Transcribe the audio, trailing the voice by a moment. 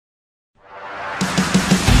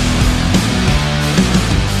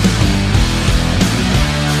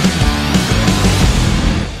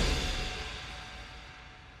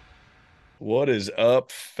What is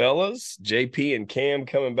up, fellas? JP and Cam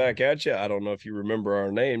coming back at you. I don't know if you remember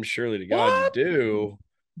our names. Surely to God you What? do.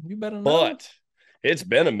 You better know. But it's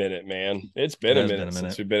been a minute, man. It's It been a has been a minute since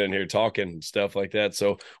minute. we've been in here talking and stuff like that.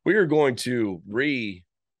 So we are going to Re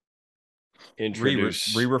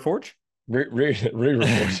reintroduce, reforge.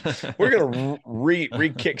 re-reforce. We're going to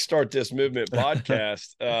kickstart this movement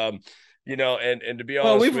podcast. And to be Well,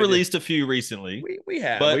 honest we've with you, released a few recently, we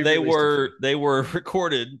have but we've they released a few. were they were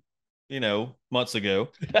recorded, months ago.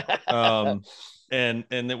 Um, and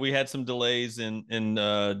that we had some delays in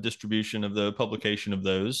distribution of the publication of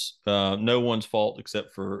those. No one's fault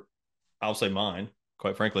except for, I'll say mine,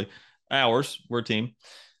 quite frankly, ours. We're a team.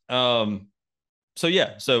 Um, so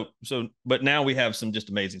yeah, but now we have some just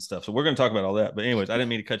amazing stuff. So we're going to talk about all that. But anyways, I didn't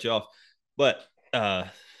mean to cut you off, but uh,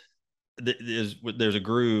 there's a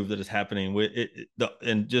groove that is happening with it,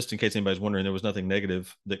 and just in case anybody's wondering, there was nothing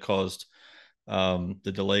negative that caused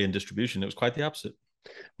the delay in distribution. It was quite the opposite.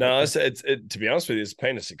 No, to be honest with you, it's a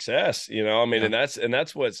pain of success. I mean, Yeah. and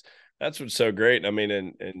that's what's so great. I mean,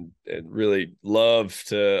 and really love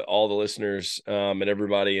to all the listeners and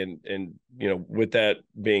everybody. And with that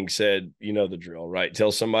being said, you know the drill, right?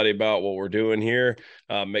 Tell somebody about what we're doing here.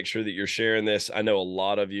 Make sure that you're sharing this. I know a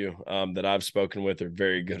lot of you that I've spoken with are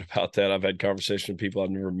very good about that. I've had conversations with people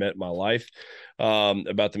I've never met in my life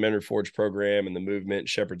about the Men Reforged program and the movement,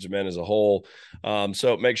 Shepherds of Men as a whole.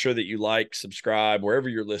 So make sure that you like, subscribe, wherever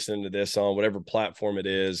you're listening to this on, whatever platform it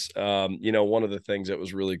is. One of the things that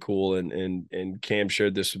was really cool, and Cam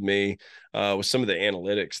shared this with me, was some of the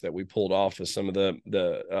analytics that we pulled off of some of the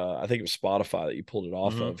I think it was Spotify that you pulled it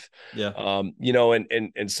off Mm-hmm. of. Yeah.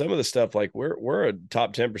 And some of the stuff, like we're a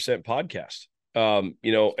top 10% podcast.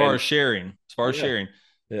 As far as sharing,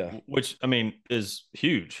 Yeah, yeah, which I mean is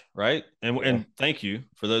huge, right? yeah, And thank you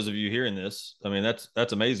for those of you hearing this. I mean that's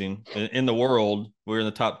amazing. In the world, we're in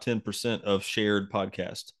the top 10% of shared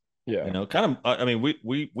podcast. yeah, Kind of. I mean,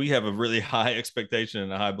 we have a really high expectation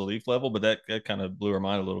and a high belief level, but that kind of blew our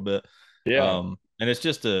mind a little bit. yeah. And it's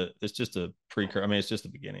just a precursor. I mean, it's just the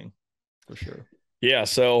beginning for sure. Yeah.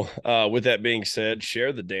 So, with that being said,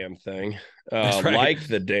 share the damn thing, That's right. like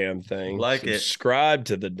the damn thing, Like it, subscribe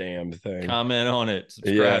to the damn thing. comment on it,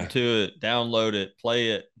 subscribe Yeah. to it, download it,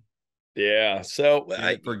 play it, Yeah. So, use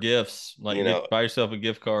it for gifts. you Like know, buy yourself a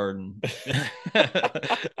gift card and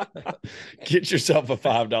get yourself a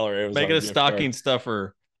 $5 make it Amazon a gift card. stocking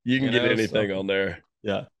stuffer. You can get anything Something. on there.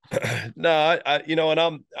 Yeah. No, and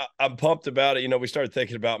I'm pumped about it. We started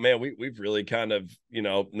thinking about, man, we've really kind of,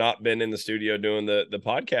 not been in the studio doing the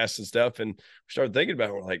podcast and stuff. And we started thinking about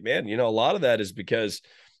it. We're like, man, a lot of that is because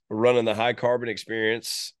we're running the high carbon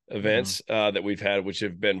experience Mm-hmm. events that we've had, which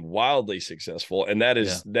have been wildly successful. And that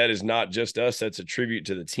Yeah. is not just us. That's a tribute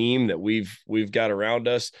to the team that we've got around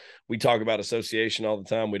us. We talk about association all the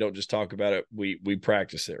time. We don't just talk about it. We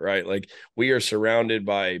practice it, right? Like, we are surrounded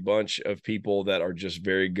by a bunch of people that are just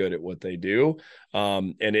very good at what they do.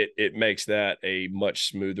 And it makes that a much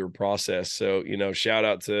smoother process. So, shout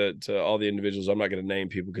out to all the individuals. I'm not going to name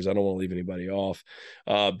people because I don't want to leave anybody off.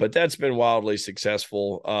 But that's been wildly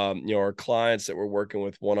successful. Our clients that we're working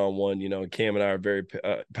with one-on-one, Cam and I are very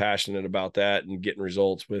passionate about that and getting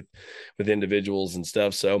results with individuals and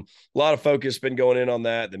stuff. So a lot of focus been going in on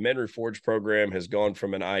that. The Men Reforged program has gone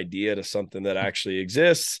from an idea to something that actually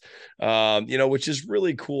exists, which is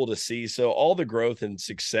really cool to see. So all the growth and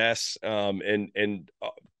success, and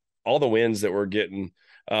all the wins that we're getting,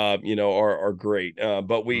 are great. But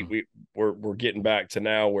Mm. we're getting back to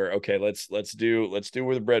now where, okay, let's do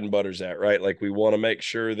where the bread and butter's at, right? Like, we want to make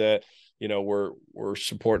sure that we're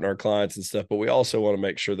supporting our clients and stuff, but we also want to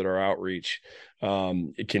make sure that our outreach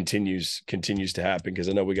it continues to happen, because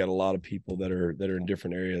I know we got a lot of people that are in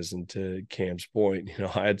different areas. And to Cam's point,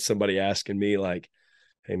 I had somebody asking me like,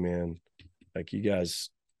 hey man, like, you guys,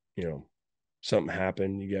 you know something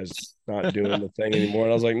happened, you guys not doing the thing anymore?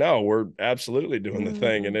 And I was like, no, we're absolutely doing the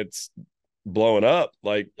thing, and it's blowing up.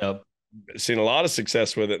 Like, Yep. seen a lot of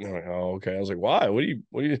success with it. And I'm like, oh, okay. I was like, why? Well,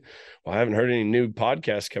 I haven't heard any new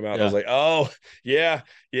podcasts come out. And I was Yeah. like, oh,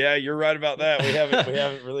 yeah, you're right about that. We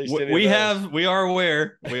haven't released any of those. We are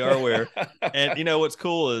aware. We are aware. And what's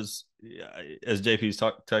cool is, yeah, as JP's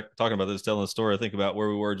talking about this, telling the story, I think about where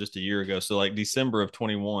we were just a year ago. So like December of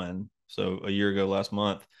 21, so a year ago last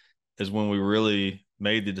month, is when we really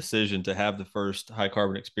made the decision to have the first high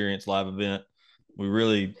carbon experience live event. We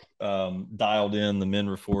really dialed in the Men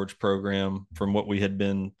Reforge program from what we had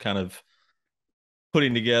been kind of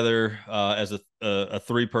putting together as a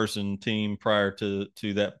 3-person team prior to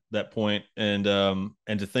that point. And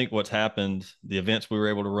to think what's happened, the events we were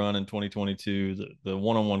able to run in 2022, the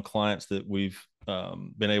one-on-one clients that we've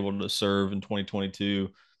been able to serve in 2022,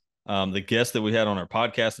 The guests that we had on our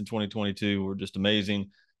podcast in 2022 were just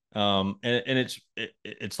amazing. And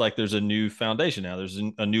it's like there's a new foundation now. There's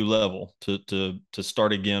a new level to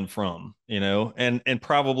start again from, and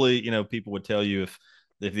probably, people would tell you if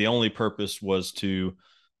the only purpose was to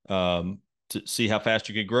see how fast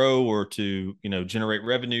you could grow or to, generate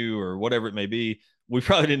revenue or whatever it may be, we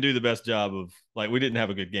probably didn't do the best job of, like, we didn't have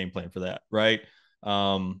a good game plan for that. Right.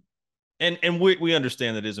 And we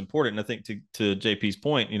understand that is important. And I think to JP's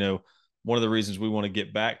point, one of the reasons we want to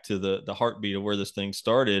get back to the heartbeat of where this thing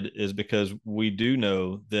started is because we do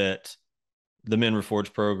know that the Men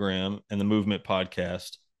Reforged program and the Movement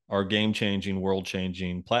podcast are game-changing,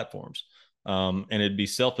 world-changing platforms. And it'd be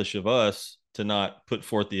selfish of us to not put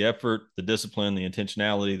forth the effort, the discipline, the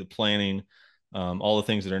intentionality, the planning, all the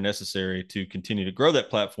things that are necessary to continue to grow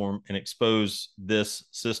that platform and expose this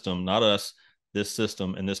system, not us, this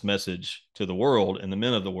system and this message to the world and the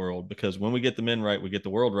men of the world. Because when we get the men right, we get the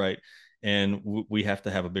world right. And we have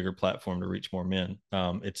to have a bigger platform to reach more men.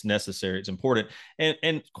 It's necessary. It's important.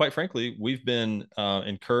 And quite frankly, we've been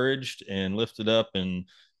encouraged and lifted up and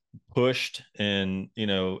pushed and,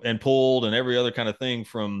 and pulled and every other kind of thing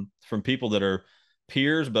from people that are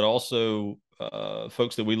peers, but also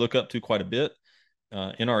folks that we look up to quite a bit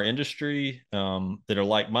in our industry, that are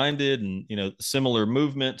like-minded and, similar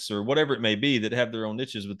movements or whatever it may be that have their own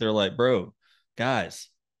niches, but they're like, bro, guys,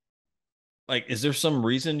 like, is there some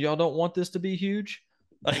reason y'all don't want this to be huge?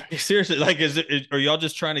 Like, seriously, like, are y'all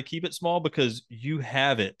just trying to keep it small because you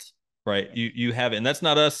have it, right? You have it. And that's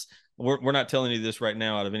not us. We're not telling you this right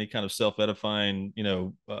now out of any kind of self-edifying,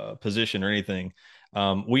 position or anything.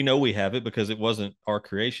 We know we have it because it wasn't our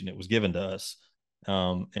creation. It was given to us.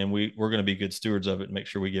 And we're going to be good stewards of it and make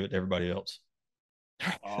sure we give it to everybody else.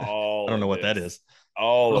 I don't know what that is.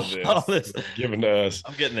 All of this, all this given to us.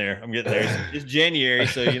 I'm getting there. It's January,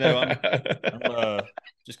 so I'm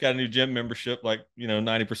just got a new gym membership, like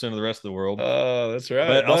 90% of the rest of the world. Oh, that's right.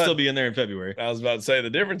 But I'll still be in there in February. I was about to say the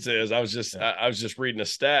difference is I was just reading a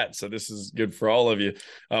stat, so this is good for all of you.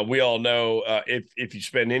 We all know if you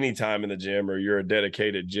spend any time in the gym or you're a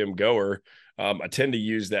dedicated gym goer. I tend to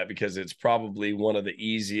use that because it's probably one of the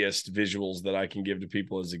easiest visuals that I can give to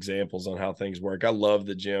people as examples on how things work. I love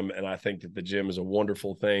the gym, and I think that the gym is a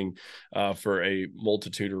wonderful thing for a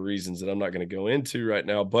multitude of reasons that I'm not going to go into right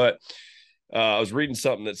now. But I was reading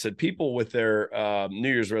something that said people with their New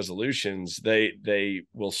Year's resolutions, they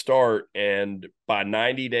will start, and by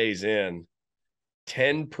 90 days in,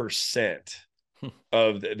 10%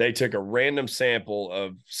 of they took a random sample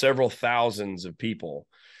of several thousands of people,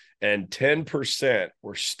 and 10%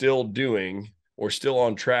 were still doing or still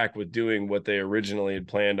on track with doing what they originally had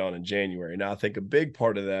planned on in January. Now, I think a big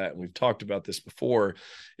part of that, and we've talked about this before,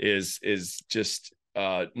 is just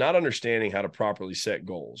not understanding how to properly set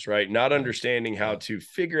goals, right? Not understanding how to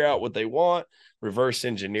figure out what they want, reverse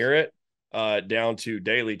engineer it down to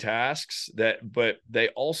daily tasks but they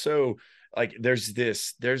also, like, there's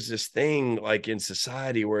this thing like in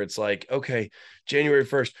society where it's like, okay, January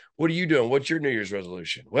 1st, what are you doing? What's your New Year's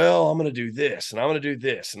resolution? Well, I'm going to do this, and I'm going to do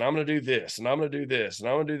this, and I'm going to do this, and I'm going to do this, and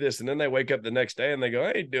I'm going to do this. And then they wake up the next day and they go,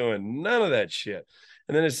 I ain't doing none of that shit.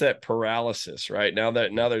 And then it's that paralysis, right? Now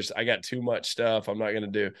I got too much stuff I'm not going to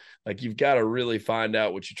do. Like, you've got to really find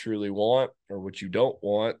out what you truly want or what you don't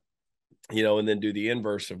want, and then do the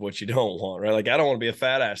inverse of what you don't want, right? Like, I don't want to be a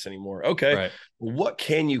fat ass anymore. Okay. Right. What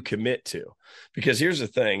can you commit to? Because here's the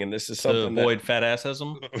thing, and this is something to avoid fat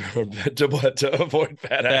assism. to avoid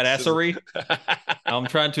fat assery. I'm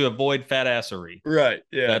trying to avoid fat assery. Right.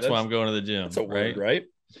 Yeah. That's why I'm going to the gym. That's a word, right?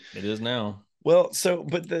 It is now. Well,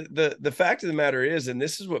 but the fact of the matter is, and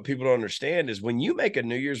this is what people don't understand, is when you make a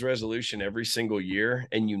New Year's resolution every single year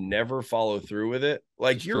and you never follow through with it,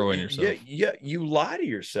 like, you're throwing yourself. Yeah, you lie to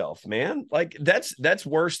yourself, man. Like, that's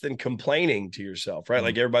worse than complaining to yourself, right? Mm-hmm.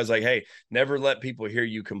 Like, everybody's like, hey, never let people hear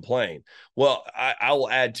you complain. Well, I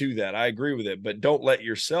will add to that. I agree with it, but don't let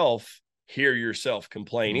yourself hear yourself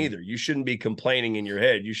complain either. You shouldn't be complaining in your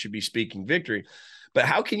head. You should be speaking victory. But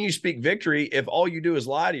how can you speak victory if all you do is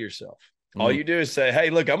lie to yourself? All you do is say, hey,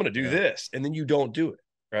 look, I'm going to do this. And then you don't do it.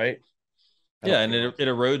 Right. Yeah. And it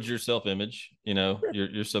erodes your self-image.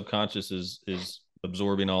 Your subconscious is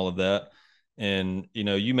absorbing all of that. And,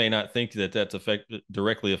 you may not think that that's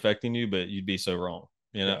directly affecting you, but you'd be so wrong.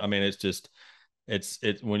 I mean, it's just, it's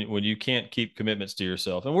when you can't keep commitments to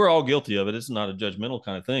yourself, and we're all guilty of it. It's not a judgmental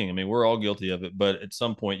kind of thing. I mean, we're all guilty of it, but at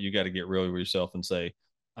some point you got to get real with yourself and say,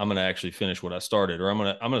 I'm going to actually finish what I started, or I'm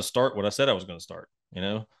going to start what I said I was going to start.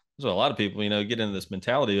 So a lot of people, get into this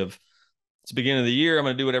mentality of, it's the beginning of the year. I'm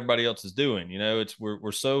going to do what everybody else is doing. You know, it's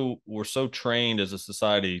we're so trained as a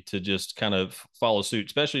society to just kind of follow suit,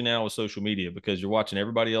 especially now with social media, because you're watching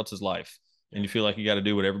everybody else's life and you feel like you got to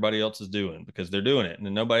do what everybody else is doing because they're doing it,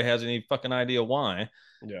 and nobody has any fucking idea why.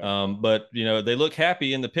 Yeah. But you know, they look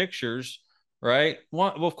happy in the pictures, right?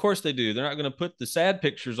 Well, of course they do. They're not going to put the sad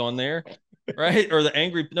pictures on there, right? Or the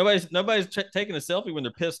angry. Nobody's taking a selfie when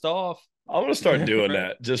they're pissed off. I'm gonna start doing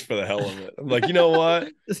that just for the hell of it. I'm like, you know what?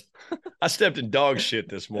 I stepped in dog shit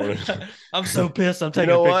this morning. I'm so pissed. I'm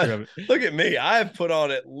taking You know a picture what? of it. Look at me. I have put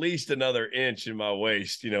on at least another inch in my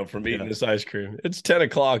waist, from eating this ice cream. It's 10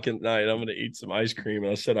 o'clock at night. I'm gonna eat some ice cream.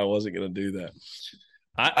 And I said I wasn't gonna do that.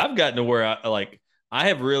 I've gotten to where I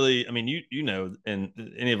have really, I mean, you know, and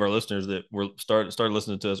any of our listeners that were started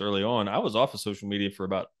listening to us early on, I was off of social media for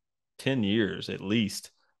about 10 years at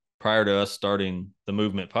least prior to us starting the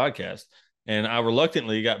Movement podcast. And I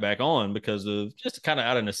reluctantly got back on because of just kind of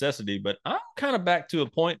out of necessity. But I'm kind of back to a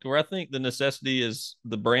point where I think the necessity is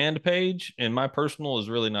the brand page, and my personal is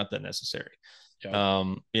really not that necessary.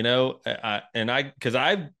 Yeah. You know, because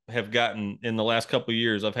I have gotten in the last couple of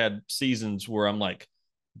years, I've had seasons where I'm like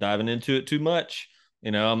diving into it too much.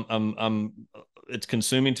 You know, I'm it's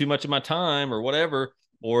consuming too much of my time or whatever,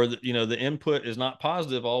 or the input is not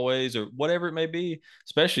positive always, or whatever it may be.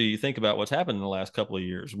 Especially you think about what's happened in the last couple of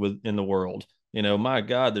years in the world. You know, my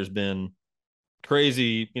God, there's been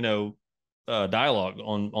crazy, dialogue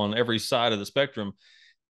on every side of the spectrum.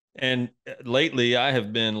 And lately, I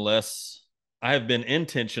have been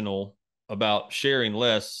intentional about sharing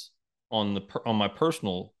less on my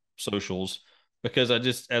personal socials, because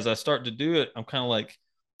as I start to do it, I'm kind of like,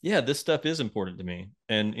 yeah, this stuff is important to me.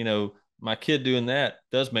 And, my kid doing that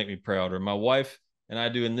does make me proud, or my wife and I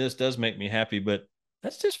doing this does make me happy, but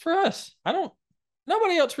that's just for us.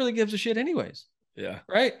 Nobody else really gives a shit anyways. Yeah.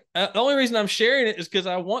 Right. The only reason I'm sharing it is because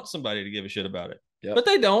I want somebody to give a shit about it. Yep. But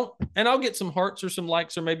they don't. And I'll get some hearts or some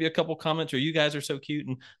likes or maybe a couple comments, or you guys are so cute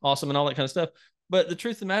and awesome and all that kind of stuff. But the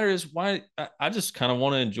truth of the matter is, why I just kind of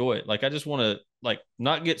want to enjoy it. Like, I just want to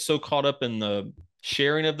not get so caught up in the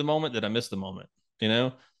sharing of the moment that I miss the moment,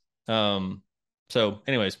 So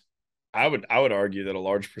anyways, I would argue that a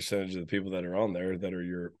large percentage of the people that are on there that are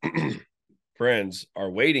your friends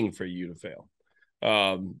are waiting for you to fail.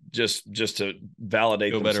 Just to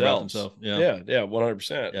validate feel themselves. Better about themselves. Yeah,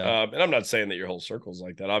 100%. Yeah. And I'm not saying that your whole circle's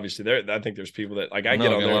like that. Obviously, I think there's people that I get on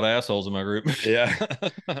there. A lot of assholes in my group. Yeah.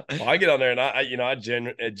 Well, I get on there and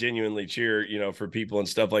I genuinely cheer, for people and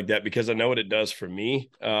stuff like that, because I know what it does for me,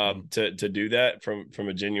 to do that from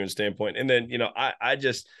a genuine standpoint. And then,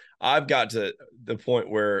 I've got to the point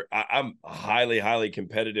where I'm a highly, highly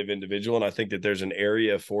competitive individual. And I think that there's an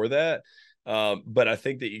area for that. But I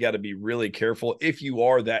think that you got to be really careful if you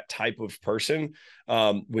are that type of person,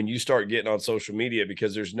 when you start getting on social media,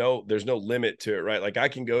 because there's no limit to it, right? Like, I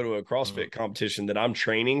can go to a CrossFit competition that I'm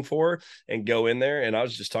training for and go in there. And I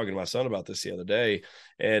was just talking to my son about this the other day.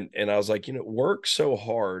 And I was like, work so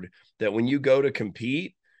hard that when you go to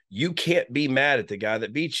compete, you can't be mad at the guy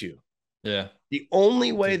that beat you. Yeah. The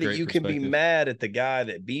only way that you can be mad at the guy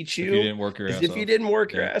that beat you, you didn't work your is ass if off. you didn't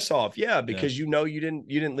work your ass off. Yeah, because you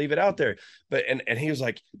didn't leave it out there. But and he was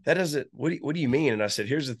like, that doesn't, what do you mean? And I said,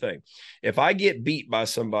 here's the thing. If I get beat by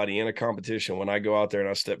somebody in a competition, when I go out there and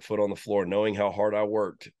I step foot on the floor, knowing how hard I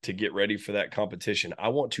worked to get ready for that competition, I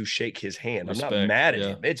want to shake his hand. Respect. I'm not mad at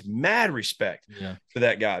him. It's mad respect for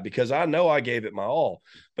that guy, because I know I gave it my all.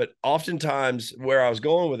 But oftentimes where I was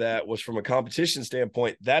going with that was from a competition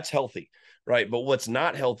standpoint, that's healthy. Right. But what's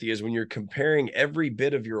not healthy is when you're comparing every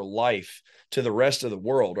bit of your life to the rest of the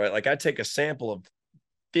world, right? Like, I take a sample of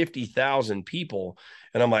 50,000 people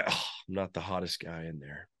and I'm like, oh, I'm not the hottest guy in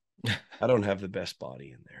there. I don't have the best body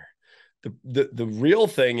in there. The real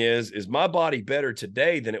thing is my body better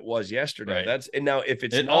today than it was yesterday? Right. And now if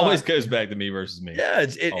it always goes back to me versus me. Yeah,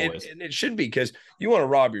 it should be, because you want to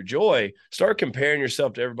rob your joy. Start comparing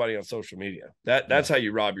yourself to everybody on social media. That's how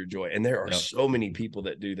you rob your joy. And there are so many people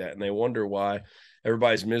that do that, and they wonder why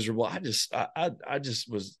everybody's miserable. I just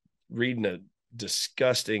was reading a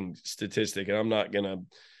disgusting statistic, and I'm not gonna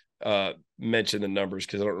mention the numbers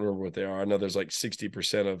because I don't remember what they are. I know there's like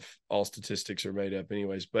 60% of all statistics are made up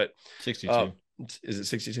anyways, but 62. Is it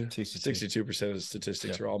 62? 62% of the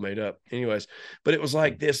statistics are all made up anyways. But it was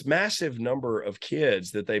like this massive number of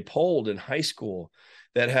kids that they polled in high school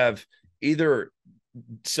that have either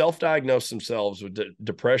self-diagnosed themselves with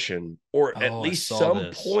depression, or at least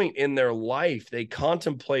some point in their life they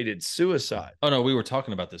contemplated suicide. Oh no, we were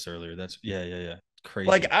talking about this earlier. That's yeah. Crazy.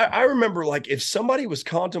 Like I remember, like if somebody was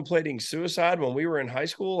contemplating suicide when we were in high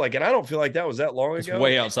school, like, and I don't feel like that was that long It's ago.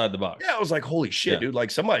 way outside the box. Yeah, I was like, holy shit, Yeah. dude!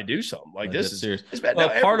 Like somebody do something. Like this That's is serious. it's bad. Well,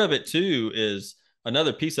 Now, part of it too is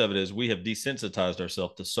another piece of it is we have desensitized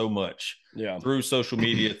ourselves to so much yeah, through social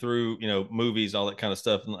media, through movies, all that kind of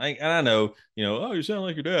stuff. And I know, oh, you sound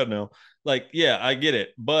like your dad now. Like, yeah, I get it,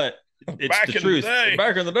 but it's back the in truth. the day.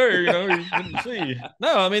 Back in the day, you didn't see.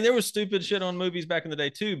 No, I mean there was stupid shit on movies back in the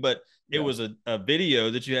day too, but it was a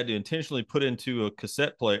video that you had to intentionally put into a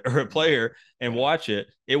cassette player or a player and watch it.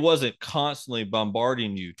 It wasn't constantly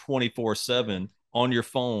bombarding you 24/7 on your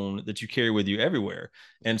phone that you carry with you everywhere.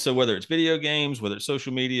 And so whether it's video games, whether it's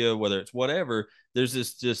social media, whether it's whatever, there's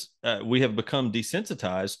this just we have become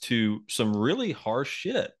desensitized to some really harsh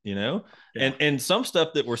shit, and some stuff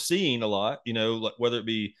that we're seeing a lot, like whether it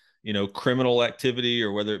be criminal activity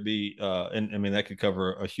or whether it be and I mean that could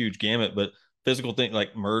cover a huge gamut, but physical things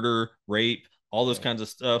like murder, rape, all those kinds of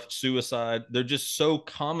stuff, suicide, they're just so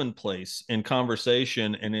commonplace in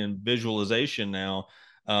conversation and in visualization now,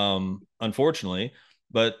 unfortunately.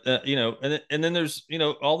 But and then there's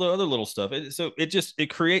all the other little stuff. So it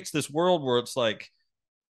creates this world where it's like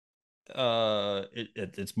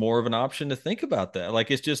it's more of an option to think about that.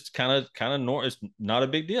 Like it's just kind of normal. It's not a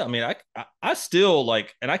big deal. I mean, I still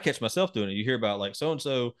like, and I catch myself doing it. You hear about like so and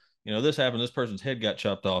so, this happened, this person's head got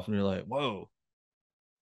chopped off, and you're like, whoa.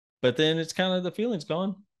 But then it's kind of the feeling's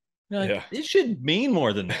gone. It should mean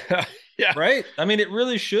more than that. Yeah, right. I mean, it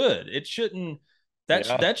really should. It shouldn't.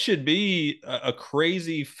 That should be a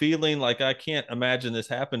crazy feeling. Like I can't imagine this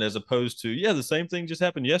happened, as opposed to the same thing just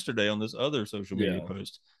happened yesterday on this other social media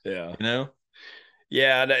post. Yeah,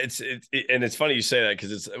 Yeah, and it's funny you say that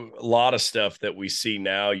because it's a lot of stuff that we see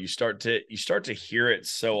now. You start to hear it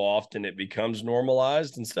so often it becomes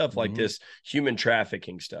normalized and stuff like this human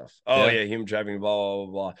trafficking stuff. Oh yeah, human trafficking, blah blah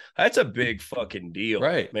blah. That's a big fucking deal,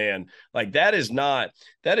 right, man? Like that is not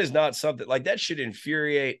something like that should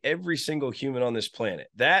infuriate every single human on this planet.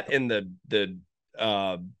 That and the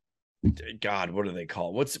God, what do they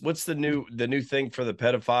call? What's the new thing for the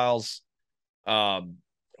pedophiles?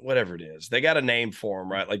 Whatever it is, they got a name for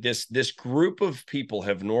them, right? Like this group of people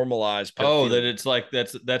have normalized pedophilia. That it's like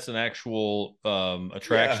that's an actual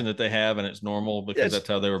attraction that they have, and it's normal because that's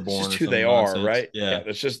how they were born. Just who they are, right? Yeah,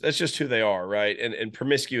 that's just who they are, right? And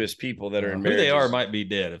promiscuous people that are in marriages, who they are might be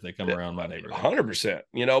dead if they come around my neighborhood. 100%,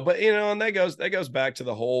 but and that goes back to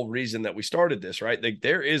the whole reason that we started this, right?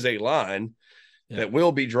 There is a line that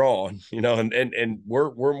will be drawn, and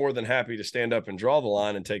we're more than happy to stand up and draw the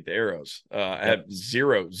line and take the arrows. I have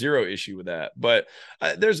zero issue with that. But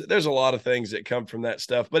there's a lot of things that come from that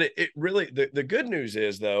stuff. But it really, the good news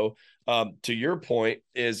is though, to your point,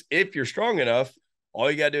 is if you're strong enough,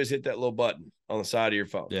 all you got to do is hit that little button on the side of your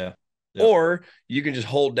phone. Yeah. Yep. Or you can just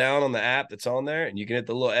hold down on the app that's on there and you can hit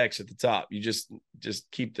the little X at the top. You just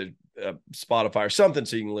keep the Spotify or something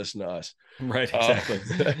so you can listen to us. Right. Exactly.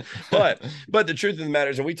 But the truth of the matter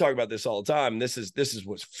is, and we talk about this all the time, this is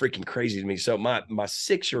what's freaking crazy to me. So my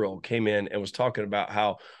 6-year-old came in and was talking about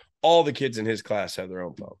how all the kids in his class have their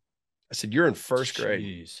own phone. I said, you're in first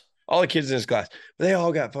grade. All the kids in his class, they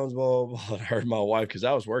all got phones, blah, blah, blah. And I heard my wife, because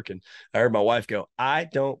I was working, I heard my wife go, I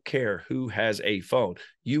don't care who has a phone.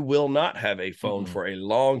 You will not have a phone for a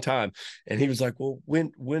long time. And he was like, well,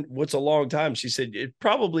 when, what's a long time? She said, it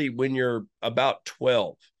probably when you're about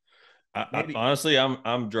 12. Honestly,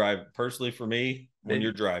 I'm driving personally for me when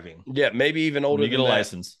you're driving. Yeah. Maybe even older. When you get a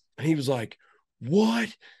license. And he was like,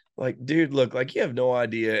 what? Like, dude, look, like you have no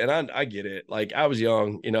idea. And I get it. Like I was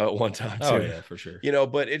young, at one time too. Oh yeah, for sure.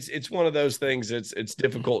 But it's one of those things that's it's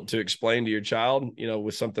difficult to explain to your child,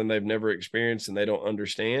 with something they've never experienced and they don't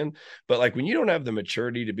understand. But like when you don't have the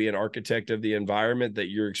maturity to be an architect of the environment that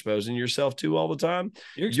you're exposing yourself to all the time,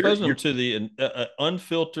 you're exposing them to the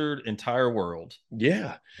unfiltered entire world.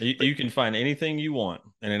 Yeah. You can find anything you want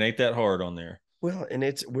and it ain't that hard on there. Well, and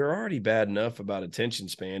we're already bad enough about attention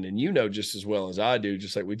span, and just as well as I do,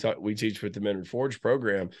 just like we teach with the Men Reforged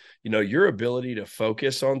program, your ability to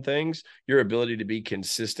focus on things, your ability to be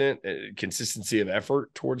consistent, consistency of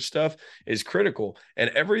effort towards stuff is critical. And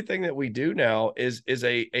everything that we do now is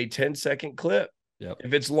a 10-second clip. Yep.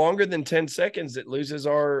 If it's longer than 10 seconds, it loses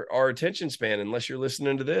our attention span unless you're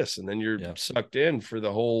listening to this. And then you're sucked in for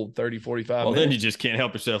the whole 30, 45 minutes. Well, then you just can't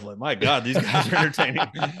help yourself. Like, my God, these guys are entertaining.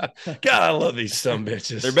 God, I love these some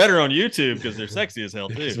bitches. They're better on YouTube because they're sexy as hell,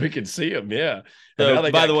 too. We can see them, yeah.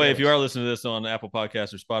 So, by the way, if you are listening to this on Apple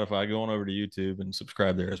Podcasts or Spotify, go on over to YouTube and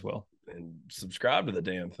subscribe there as well. and subscribe to the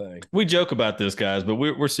damn thing. We joke about this, guys, but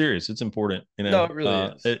we're serious. It's important. No, it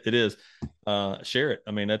really is. It is. Share it.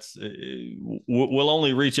 I mean, we'll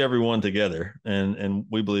only reach everyone together, and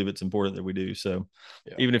we believe it's important that we do. So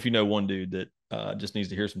even if you know one dude that just needs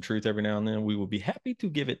to hear some truth every now and then, we will be happy to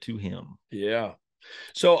give it to him. Yeah.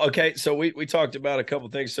 So, okay. So we talked about a couple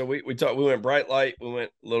of things. So we went bright light. We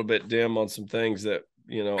went a little bit dim on some things that,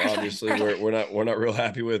 obviously we're not real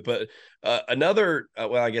happy with, but another,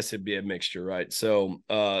 well, I guess it'd be a mixture, right? So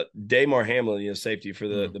Damar Hamlin, safety for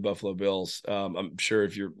the Buffalo Bills. I'm sure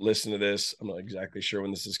if you're listening to this, I'm not exactly sure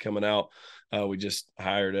when this is coming out. We just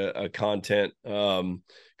hired a content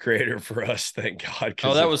creator for us. Thank God.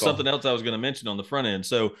 Oh, that was something else I was going to mention on the front end.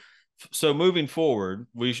 So moving forward,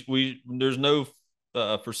 there's no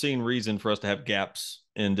foreseen reason for us to have gaps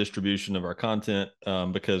in distribution of our content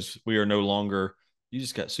because we are no longer. You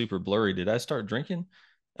just got super blurry. Did I start drinking?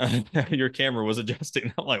 Your camera was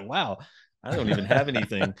adjusting. I'm like, wow, I don't even have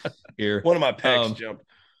anything here. One of my pecs jumped.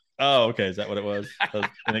 Oh, okay. Is that what it was?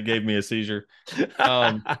 And it gave me a seizure.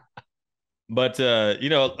 But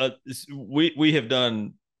we have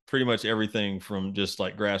done pretty much everything from just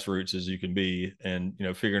like grassroots as you can be, and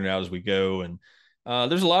figuring it out as we go. And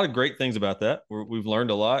there's a lot of great things about that. We've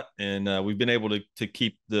learned a lot, and we've been able to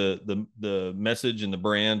keep the message and the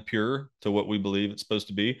brand pure to what we believe it's supposed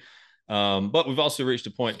to be. But we've also reached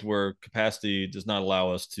a point to where capacity does not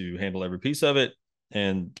allow us to handle every piece of it.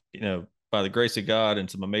 And by the grace of God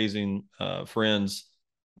and some amazing friends,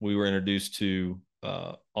 we were introduced to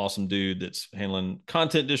awesome dude that's handling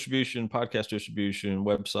content distribution, podcast distribution,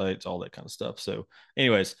 websites, all that kind of stuff. So,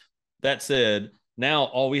 anyways, that said. Now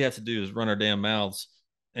all we have to do is run our damn mouths,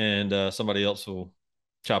 and somebody else will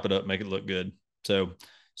chop it up, make it look good. So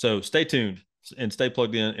stay tuned and stay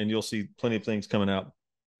plugged in, and you'll see plenty of things coming out.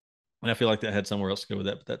 And I feel like that had somewhere else to go with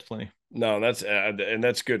that, but that's plenty. No,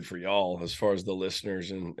 that's good for y'all as far as the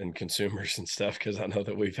listeners and consumers and stuff, because I know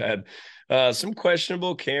that we've had some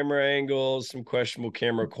questionable camera angles, some questionable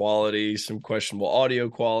camera quality, some questionable audio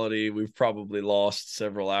quality. We've probably lost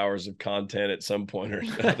several hours of content at some point or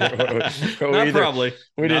another.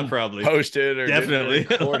 We didn't post it or definitely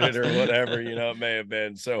record it or whatever, it may have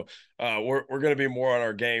been. So we're going to be more on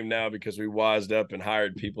our game now because we wised up and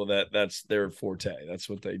hired people that's their forte. That's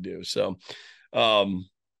what they do. So, so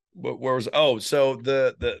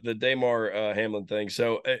the Damar Hamlin thing.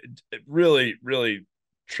 So it really, really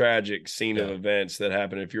tragic scene of events that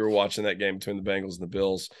happened. If you were watching that game between the Bengals and the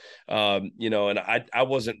Bills, and I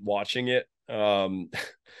wasn't watching it.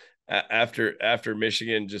 After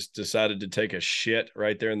Michigan just decided to take a shit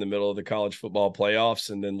right there in the middle of the college football playoffs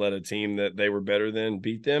and then let a team that they were better than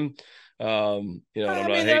beat them. That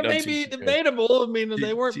may be debatable. I mean,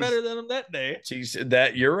 they weren't better than them that day.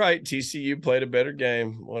 That you're right. TCU played a better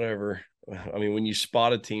game. Whatever. I mean, when you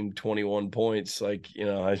spot a team 21 points, it's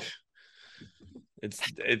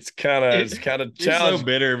kind of challenging. So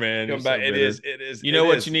bitter, man. Come back. It is. You know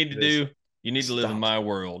what you need to do? You need to live in my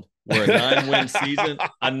world where a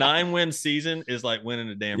 9-win season is like winning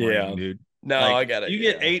a damn ring, dude. No, I got it. You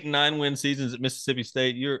get 8 and 9 win seasons at Mississippi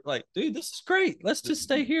State. You're like, dude, this is great. Let's just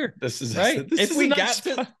stay here. This is right. If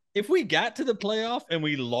we got to the playoff and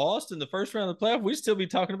we lost in the first round of the playoff, we'd still be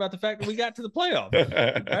talking about the fact that we got to the playoff.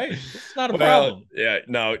 Right? It's not a problem. Yeah,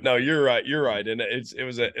 no, you're right. You're right. And it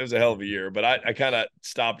was a hell of a year. But I kind of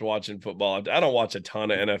stopped watching football. I don't watch a ton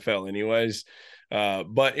of NFL anyways.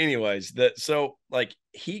 But anyways,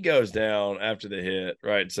 he goes down after the hit,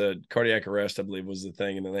 right? So cardiac arrest, I believe, was the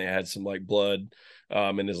thing, and then they had some blood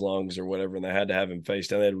in his lungs or whatever, and they had to have him face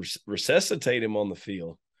down. They had to resuscitate him on the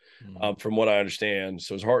field, from what I understand.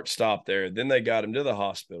 So his heart stopped there. Then they got him to the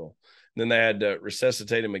hospital. And then they had to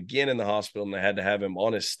resuscitate him again in the hospital, and they had to have him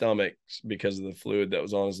on his stomach because of the fluid that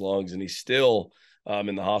was on his lungs, and he's still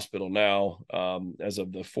in the hospital now as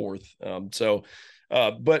of the 4th.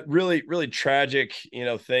 But really, really tragic,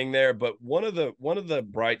 thing there. But one of the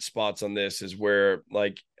bright spots on this is where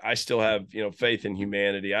I still have, faith in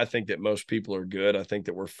humanity. I think that most people are good. I think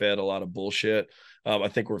that we're fed a lot of bullshit. I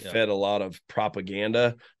think we're fed a lot of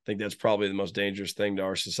propaganda. I think that's probably the most dangerous thing to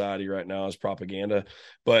our society right now is propaganda.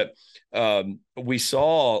 But we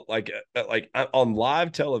saw on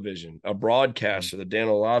live television, a broadcaster, that Dan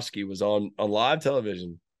Orlovsky was on live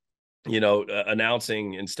television,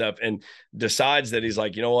 announcing and stuff, and decides that he's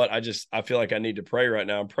like, you know what, I feel like I need to pray right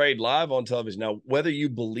now, and prayed live on television. Now, whether you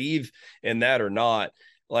believe in that or not,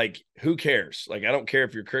 who cares? I don't care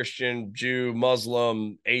if you're Christian, Jew,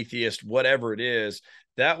 Muslim, atheist, whatever it is.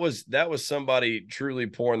 that was somebody truly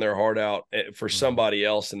pouring their heart out for somebody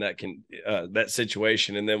else in that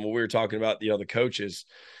situation. And then when we were talking about, the coaches,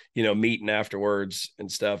 meeting afterwards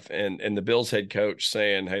and stuff, and the Bills head coach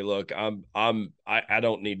saying, "Hey, look, I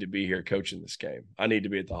don't need to be here coaching this game. I need to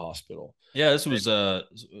be at the hospital." Yeah, this was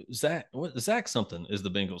Zach something is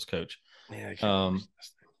the Bengals coach. Yeah,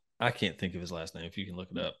 I can't think of his last name. If you can look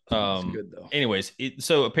it up. It's good though. Anyways,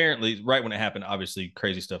 so apparently, right when it happened, obviously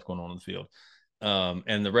crazy stuff going on in the field,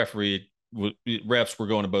 and the refs were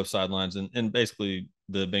going to both sidelines, and basically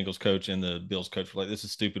the Bengals coach and the Bills coach were like, "This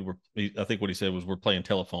is stupid." I think what he said was, "We're playing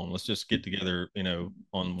telephone. Let's just get together,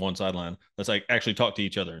 on one sideline. Let's like actually talk to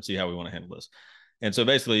each other and see how we want to handle this." And so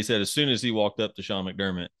basically, he said as soon as he walked up to Sean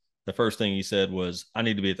McDermott, the first thing he said was, "I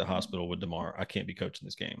need to be at the hospital with DeMar. I can't be coaching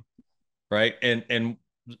this game." Right, and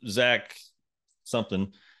Zach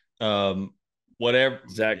something, whatever.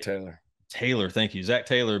 Zach Taylor. Thank you. Zach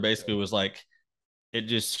Taylor basically was like, it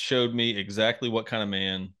just showed me exactly what kind of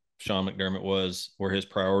man Sean McDermott was, where his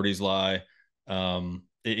priorities lie.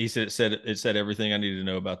 He said it said everything I needed to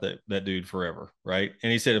know about that dude forever, right?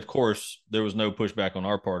 And he said, of course, there was no pushback on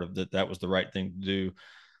our part of that was the right thing to do,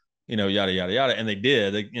 yada yada yada. And they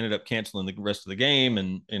did. They ended up canceling the rest of the game,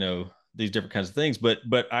 and these different kinds of things. But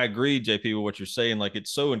I agree, JP, with what you're saying. Like,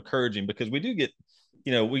 it's so encouraging because we do get,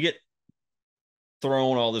 we get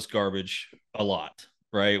thrown all this garbage a lot,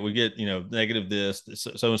 right? We get, negative this,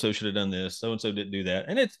 so-and-so should have done this, so-and-so didn't do that.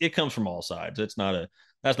 And it comes from all sides. That's not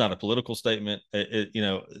a political statement.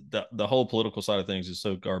 The whole political side of things is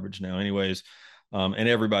so garbage now anyways. And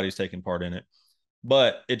everybody's taking part in it.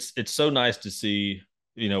 But it's so nice to see,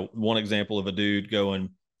 one example of a dude going,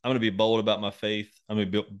 I'm going to be bold about my faith. I'm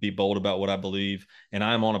going to be bold about what I believe. And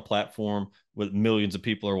I'm on a platform with millions of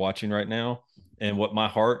people are watching right now. And what my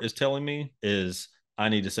heart is telling me is I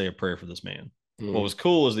need to say a prayer for this man. What was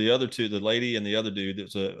cool is the other two, the lady and the other dude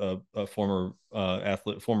that's a former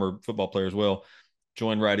athlete, former football player as well,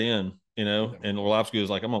 joined right in, and Orlovsky was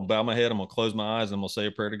like, I'm going to bow my head. I'm going to close my eyes. And I'm going to say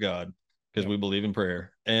a prayer to God because we believe in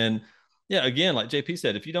prayer. And yeah, again, like JP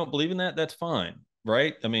said, if you don't believe in that, that's fine.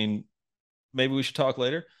 Right. I mean, maybe we should talk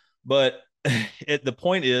later, but the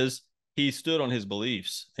point is he stood on his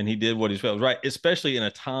beliefs and he did what he felt was right, especially in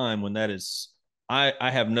a time when that is, I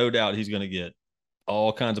have no doubt he's going to get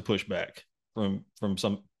all kinds of pushback from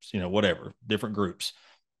some, whatever, different groups.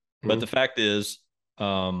 But the fact is,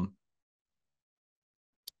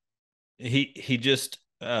 he just,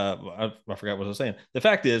 I forgot what I was saying. The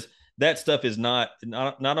fact is that stuff is not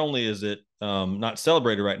only is it not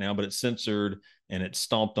celebrated right now, but it's censored and it's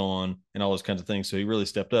stomped on and all those kinds of things. So he really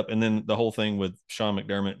stepped up. And then the whole thing with Sean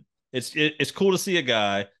McDermott, it's cool to see a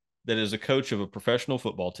guy that is a coach of a professional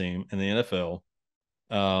football team in the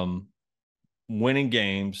NFL, winning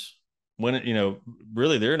games,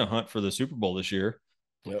 really they're in a hunt for the Super Bowl this year.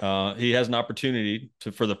 Yep. He has an opportunity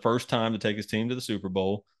for the first time to take his team to the Super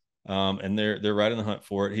Bowl. And they're right in the hunt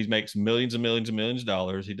for it. He makes millions and millions and millions of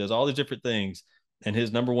dollars. He does all these different things. And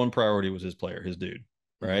his number one priority was his player, his dude.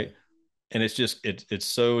 Right. Mm-hmm. And it's just, it's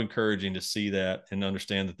so encouraging to see that and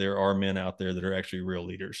understand that there are men out there that are actually real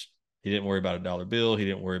leaders. He didn't worry about a dollar bill. He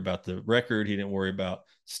didn't worry about the record. He didn't worry about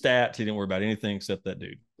stats. He didn't worry about anything except that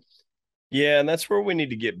dude. Yeah. And that's where we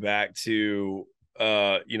need to get back to,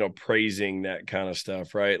 praising that kind of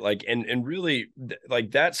stuff. Right. Like, and really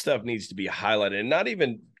like that stuff needs to be highlighted, and not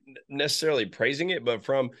even necessarily praising it, but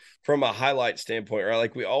from a highlight standpoint, right?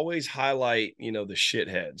 Like we always highlight, the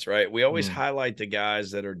shitheads, right? We always highlight the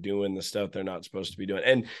guys that are doing the stuff they're not supposed to be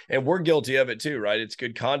doing. And we're guilty of it too, right? It's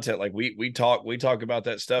good content. Like we talk about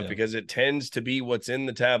that stuff because it tends to be what's in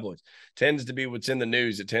the tablets, tends to be what's in the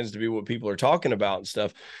news. It tends to be what people are talking about and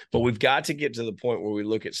stuff. But we've got to get to the point where we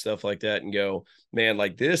look at stuff like that and go, man,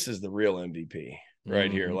 like this is the real MVP.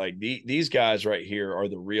 Right here. Like these guys right here are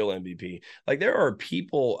the real MVP. Like there are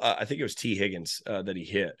people, I think it was T Higgins that he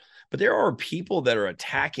hit, but there are people that are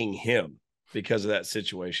attacking him because of that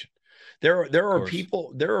situation. There are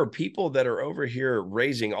people that are over here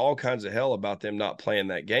raising all kinds of hell about them not playing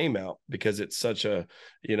that game out because it's such a,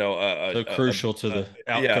 so crucial to the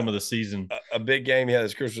outcome of the season. A big game. Yeah.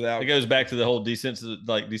 It's crucial. It goes back to the whole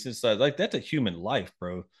desensitized. Like that's a human life,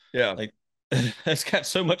 bro. Yeah. Like, that's got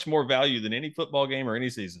so much more value than any football game or any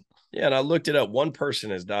season. Yeah, and I looked it up. One person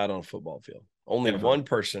has died on a football field. Only one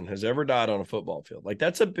person has ever died on a football field. Like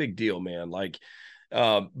that's a big deal, man. Like,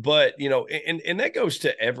 but and that goes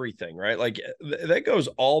to everything, right? Like that goes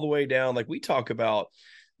all the way down. Like we talk about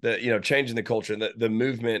the changing the culture, the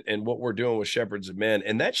movement, and what we're doing with Shepherds of Men,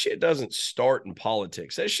 and that shit doesn't start in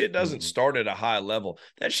politics. That shit doesn't start at a high level.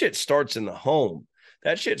 That shit starts in the home.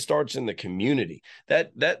 That shit starts in the community.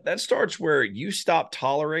 That starts where you stop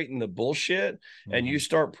tolerating the bullshit and you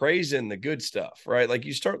start praising the good stuff, right? Like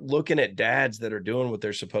you start looking at dads that are doing what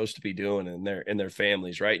they're supposed to be doing in their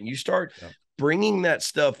families, right? And you start bringing that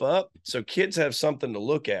stuff up so kids have something to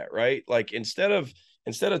look at, right? Like instead of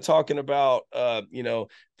talking about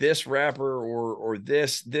this rapper or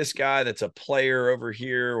this guy that's a player over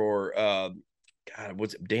here, or God,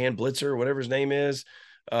 what's it, Dan Blitzer, whatever his name is.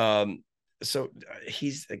 So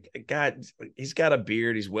he's got a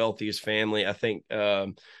beard, he's wealthy, his family, I think,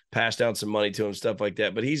 passed down some money to him, stuff like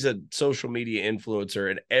that. But he's a social media influencer,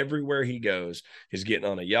 and everywhere he goes, he's getting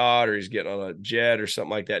on a yacht or he's getting on a jet or something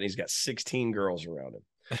like that. And he's got 16 girls around him.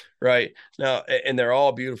 Right now, and they're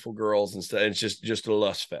all beautiful girls and stuff. It's just a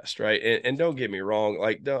lust fest, right? And don't get me wrong,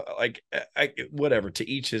 whatever, to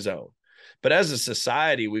each his own. But as a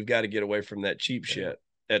society, we've got to get away from that cheap shit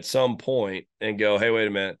at some point and go, hey, wait a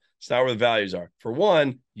minute, it's not where the values are. For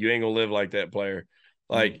one, you ain't gonna live like that player.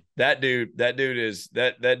 Like that dude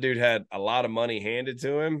had a lot of money handed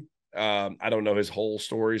to him. I don't know his whole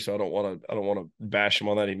story, so I don't want to bash him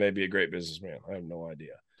on that. He may be a great businessman. I have no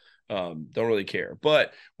idea. Don't really care,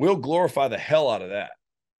 but we'll glorify the hell out of that,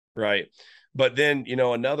 right? But then,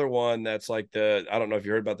 another one that's like I don't know if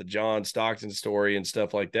you heard about the John Stockton story and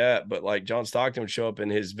stuff like that, but like John Stockton would show up in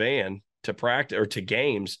his van to practice or to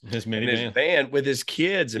games, his van with his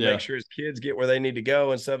kids and make sure his kids get where they need to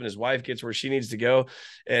go and stuff, and his wife gets where she needs to go.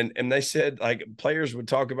 And they said like players would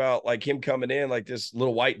talk about like him coming in, like this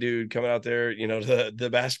little white dude coming out there, to the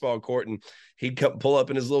basketball court, and he'd pull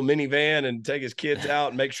up in his little minivan and take his kids out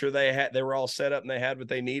and make sure they were all set up and they had what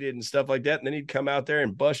they needed and stuff like that. And then he'd come out there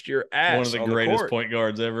and bust your ass. One of the greatest point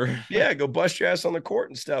guards ever. Yeah, go bust your ass on the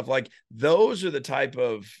court and stuff. Like those are the type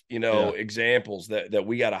of examples that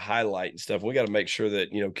we got to highlight and stuff. We got to make sure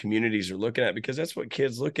that communities are looking at, because that's what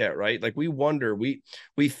kids look at, right? Like we wonder, we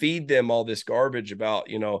feed them all this garbage about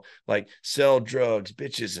like sell drugs,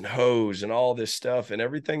 bitches, and hoes and all this stuff and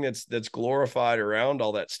everything that's glorified around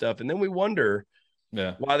all that stuff, and then we wonder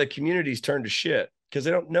why the communities turn to shit, because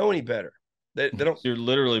they don't know any better. They don't. You're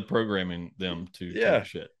literally programming them to turn to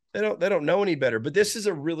shit. They don't know any better. But this is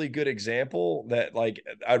a really good example that like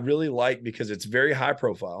I really like, because it's very high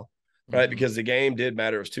profile, right? Because the game did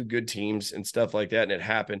matter. It was two good teams and stuff like that, and it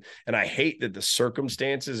happened. And I hate that the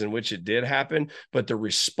circumstances in which it did happen, but the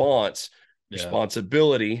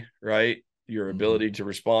responsibility, right? Your ability to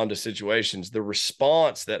respond to situations, the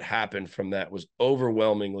response that happened from that was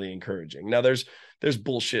overwhelmingly encouraging. Now there's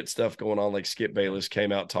bullshit stuff going on. Like Skip Bayless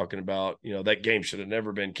came out talking about, that game should have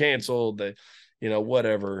never been canceled. That,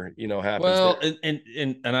 whatever, happens. Well,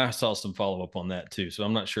 and I saw some follow up on that too. So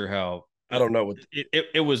I'm not sure how. I don't know what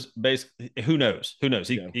it was basically. Who knows?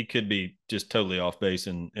 He could be just totally off base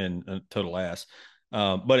and a total ass.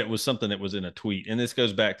 But it was something that was in a tweet, and this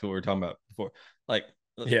goes back to what we were talking about before. Like,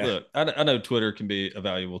 look, I know Twitter can be a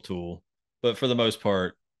valuable tool, but for the most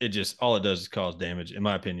part, all it does is cause damage, in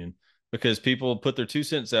my opinion, because people put their 2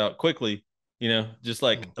 cents out quickly, just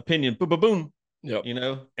like opinion, boom, boom, boom,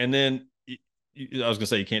 and then I was gonna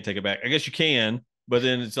say you can't take it back. I guess you can, but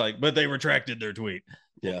then it's like, but they retracted their tweet.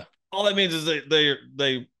 Yeah, all that means is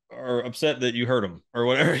they are upset that you hurt them or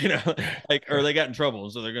whatever, or they got in trouble,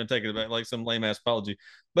 so they're gonna take it back like some lame ass apology.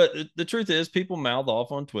 But the truth is, people mouth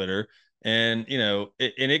off on Twitter. And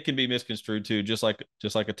it can be misconstrued too, just like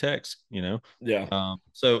a text, Yeah.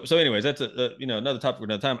 So anyways, that's another topic for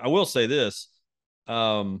another time. I will say this,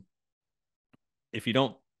 if you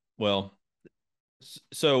don't, well,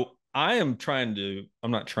 so I am becoming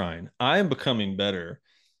better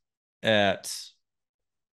at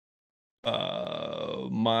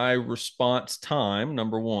my response time.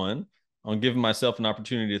 Number one, on giving myself an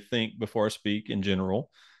opportunity to think before I speak in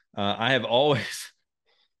general. I have always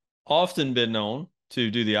often been known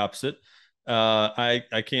to do the opposite.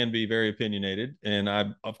 I can be very opinionated, and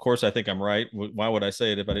of course I think I'm right. Why would I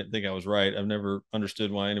say it if I didn't think I was right? I've never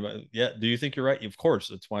understood why anybody. Yeah, do you think you're right? Of course,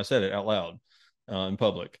 that's why I said it out loud in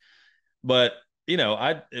public. But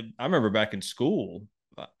I remember back in school,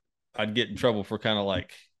 I'd get in trouble for kind of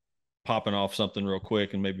like popping off something real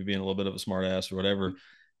quick and maybe being a little bit of a smart ass or whatever.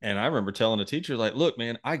 And I remember telling a teacher, like, look,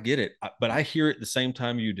 man, I get it, but I hear it the same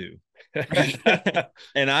time you do.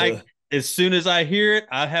 And as soon as I hear it,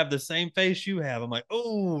 I have the same face you have. I'm like,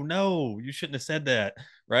 oh no, you shouldn't have said that.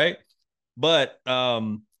 Right. But,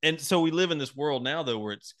 and so we live in this world now though,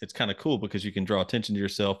 where it's kind of cool because you can draw attention to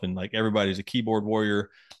yourself, and like everybody's a keyboard warrior,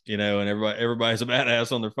 and everybody's a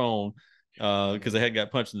badass on their phone, because they hadn't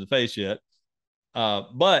got punched in the face yet.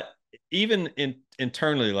 But even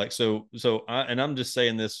internally, like, I'm just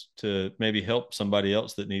saying this to maybe help somebody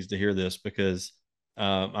else that needs to hear this, because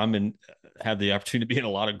have the opportunity to be in a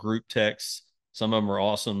lot of group texts. Some of them are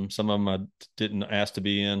awesome. Some of them I didn't ask to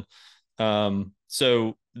be in.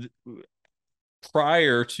 So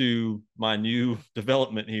prior to my new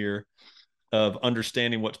development here of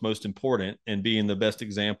understanding what's most important and being the best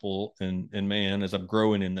example and man, as I'm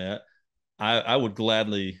growing in that, I would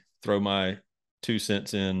gladly throw my 2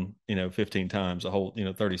 cents in, 15 times, a whole,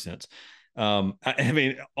 30 cents. I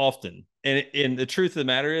mean, often. And the truth of the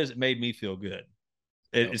matter is, it made me feel good.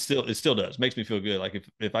 It still does. It makes me feel good. Like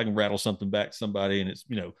if I can rattle something back to somebody and it's,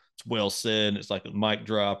 it's well said, and it's like a mic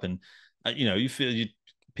drop, and you feel you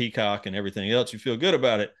peacock and everything else, you feel good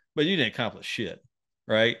about it, but you didn't accomplish shit,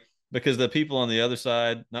 right? Because the people on the other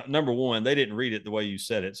side, number one, they didn't read it the way you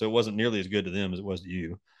said it, so it wasn't nearly as good to them as it was to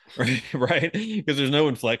you, right? Because there's no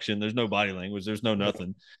inflection, there's no body language, there's no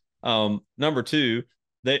nothing. Number two,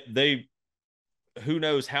 they who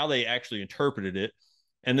knows how they actually interpreted it,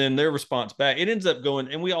 and then their response back, it ends up going,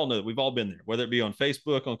 and we all know that, we've all been there, whether it be on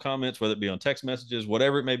Facebook, on comments, whether it be on text messages,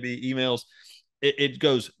 whatever it may be, emails, it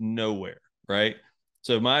goes nowhere, right?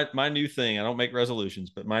 So my new thing, I don't make resolutions,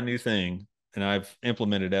 but my new thing, and I've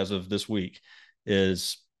implemented as of this week,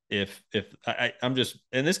 is if I'm just,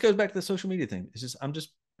 and this goes back to the social media thing, it's just, I'm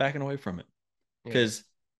just backing away from it, because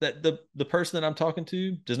that the person that I'm talking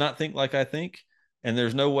to does not think like I think, and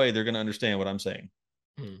there's no way they're going to understand what I'm saying.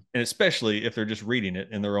 And especially if they're just reading it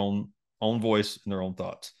in their own voice and their own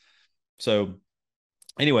thoughts. So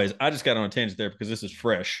anyways, I just got on a tangent there because this is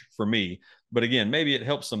fresh for me. But again, maybe it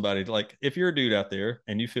helps somebody to, like, if you're a dude out there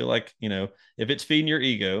and you feel like, if it's feeding your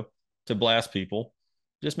ego to blast people,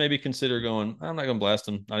 just maybe consider going, I'm not going to blast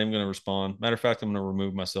them. Not even going to respond. Matter of fact, I'm going to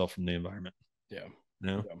remove myself from the environment.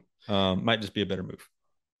 Yeah. Might just be a better move.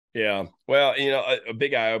 Yeah. Well, a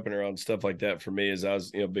big eye opener on stuff like that for me is I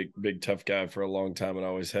was, big tough guy for a long time, and I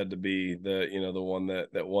always had to be the, the one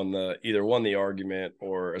that won either won the argument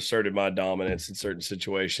or asserted my dominance in certain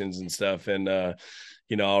situations and stuff. And,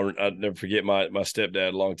 I'll never forget my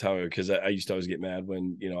stepdad a long time ago, because I used to always get mad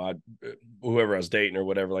when, whoever I was dating or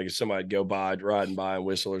whatever, like if somebody'd go by, riding by and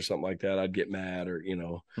whistle or something like that, I'd get mad or,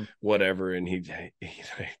 whatever. And he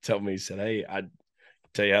told me, he said, hey, I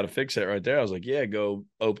tell you how to fix that right there. I was like, yeah, go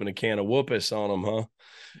open a can of whoopus on them, huh?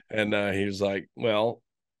 And he was like, well,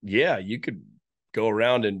 yeah, you could go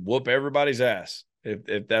around and whoop everybody's ass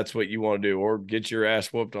if that's what you want to do, or get your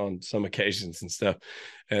ass whooped on some occasions and stuff.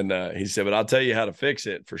 And he said, but I'll tell you how to fix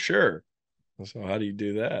it for sure. So how do you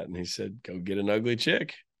do that? And he said, go get an ugly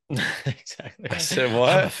chick. Exactly. I said, what?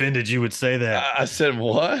 I'm offended you would say that. I said,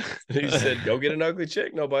 what? And he said, go get an ugly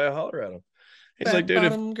chick. Nobody will holler at him. He's like,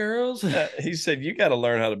 dude, girls. He said, you got to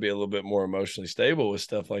learn how to be a little bit more emotionally stable with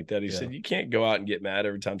stuff like that. He said, you can't go out and get mad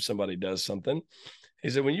every time somebody does something. He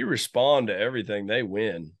said, when you respond to everything, they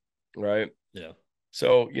win. Right. Yeah.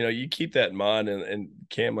 So, you keep that in mind, and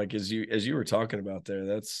Cam, like, as you were talking about there,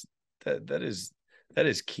 that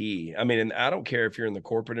is key. I mean, and I don't care if you're in the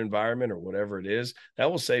corporate environment or whatever it is, that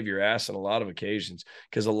will save your ass on a lot of occasions.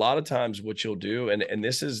 Because a lot of times what you'll do, and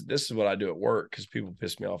this is what I do at work, because people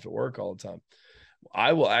piss me off at work all the time.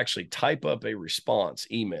 I will actually type up a response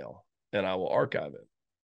email and I will archive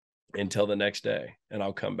it until the next day. And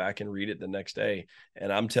I'll come back and read it the next day.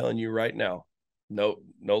 And I'm telling you right now, no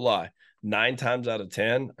lie, 9 times out of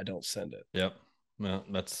 10, I don't send it. Yep. Well,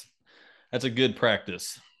 that's a good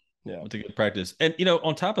practice. Yeah. It's a good practice. And,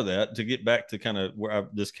 on top of that, to get back to kind of where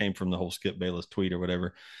this came from, the whole Skip Bayless tweet or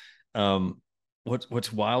whatever.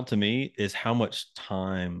 What's wild to me is how much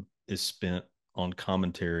time is spent on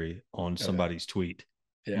commentary on somebody's tweet.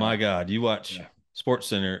 Yeah. My God, you watch Sports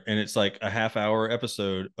Center and it's like a half-hour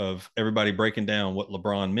episode of everybody breaking down what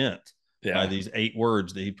LeBron meant by these 8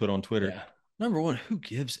 words that he put on Twitter. Yeah. Number one, who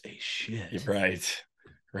gives a shit? You're right.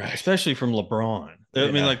 Especially from LeBron.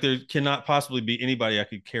 I mean, like, there cannot possibly be anybody I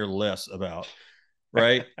could care less about,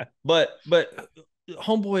 right? but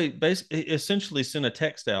homeboy basically essentially sent a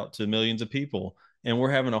text out to millions of people, and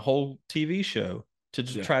we're having a whole TV show to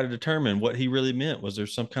try to determine what he really meant. Was there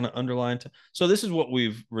some kind of underlying so this is what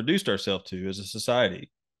we've reduced ourselves to as a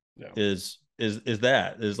society. Is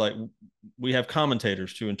like we have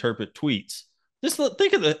commentators to interpret tweets. Just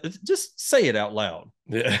think of just say it out loud.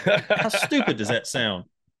 How stupid does that sound?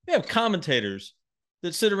 We have commentators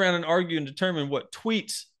that sit around and argue and determine what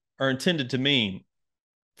tweets are intended to mean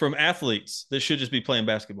from athletes that should just be playing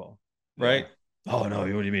basketball, right? Oh, no, what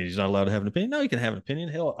do you mean? He's not allowed to have an opinion? No, he can have an opinion.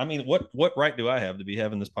 Hell, I mean, what right do I have to be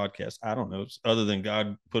having this podcast? I don't know, other than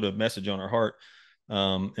God put a message on our heart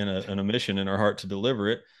and a mission in our heart to deliver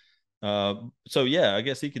it. So, yeah, I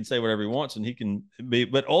guess he can say whatever he wants, and he can be,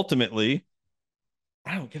 but ultimately,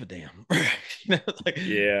 I don't give a damn. Like,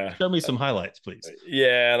 Yeah. show me some highlights, please.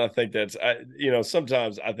 Yeah, and I think that's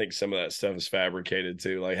sometimes I think some of that stuff is fabricated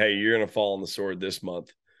too. Like, hey, you're gonna fall on the sword this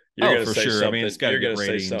month. You're Oh, gonna for say sure. I mean, something. it's got to You're get gonna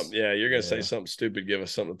say ratings. something. Yeah, you're gonna say Yeah. something stupid. Give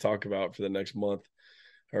us something to talk about for the next month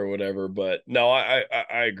or whatever. But no, I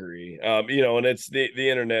agree. And it's the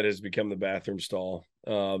internet has become the bathroom stall.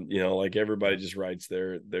 Like everybody just writes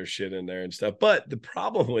their shit in there and stuff. But the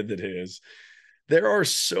problem with it is there are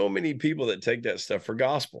so many people that take that stuff for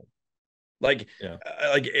gospel. Like, Yeah.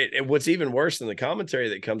 What's even worse than the commentary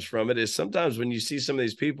that comes from it is sometimes when you see some of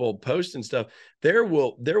these people posting stuff, there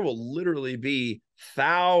will literally be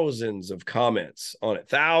thousands of comments on it,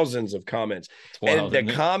 thousands of comments, It's and wild, the isn't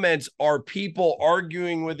it? comments are people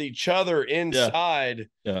arguing with each other Yeah. inside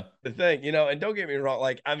Yeah. the thing, And don't get me wrong,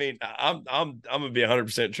 like I mean, I'm gonna be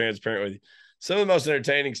 100% transparent with you. Some of the most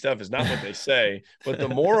entertaining stuff is not what they say, but the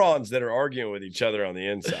morons that are arguing with each other on the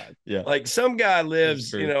inside. Yeah. Like some guy That's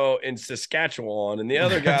lives, true. in Saskatchewan, and the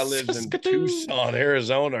other guy lives in Saskatoon. Tucson,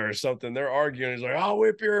 Arizona, or something. They're arguing. He's like, "I'll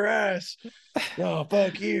whip your ass." No,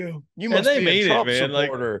 fuck you. You And must they be a mean it, Trump man. Like,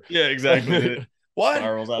 supporter. yeah, exactly. And it What?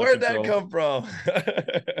 spirals out of Where'd that control. come from?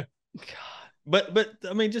 God. But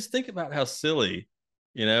I mean, just think about how silly,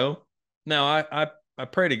 you know. Now I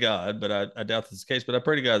pray to God, but I doubt that's the case. But I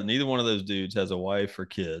pray to God that neither one of those dudes has a wife or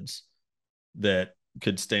kids that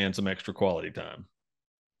could stand some extra quality time.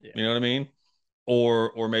 Yeah. You know what I mean?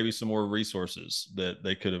 Or maybe some more resources that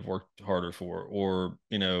they could have worked harder for, or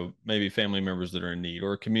maybe family members that are in need,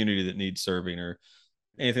 or a community that needs serving, or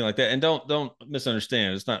anything like that. And don't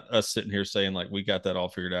misunderstand. It's not us sitting here saying like we got that all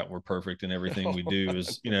figured out. We're perfect, and everything we do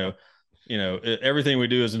is everything we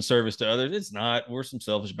do is in service to others. It's not. We're some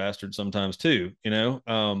selfish bastards sometimes too.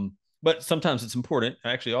 But sometimes it's important.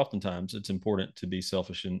 Actually, oftentimes it's important to be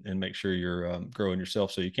selfish and make sure you're growing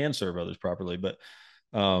yourself so you can serve others properly.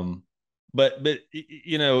 Um,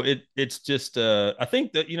 it's just I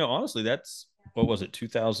think that honestly that's what was it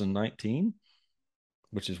 2019,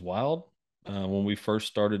 which is wild when we first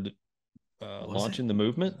started launching the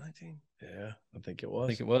movement. 19? Yeah, I think it was. I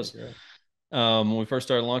think it was. When we first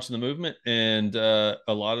started launching the movement, and a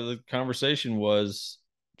lot of the conversation was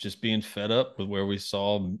just being fed up with where we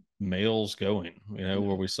saw males going, where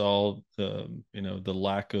we saw the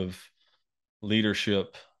lack of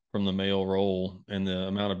leadership from the male role and the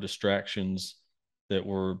amount of distractions that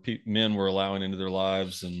men were allowing into their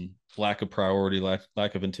lives, and lack of priority,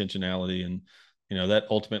 lack of intentionality. And that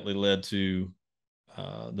ultimately led to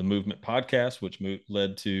the Movement podcast, which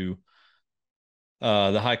led to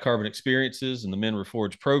the High Carbon Experiences and the Men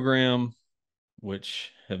Reforged program,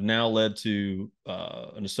 which have now led to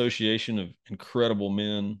an association of incredible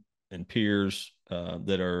men and peers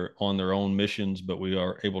that are on their own missions, but we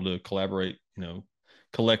are able to collaborate,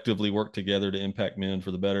 collectively work together to impact men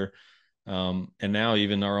for the better. And now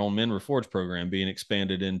even our own Men Reforged program being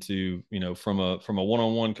expanded into, from a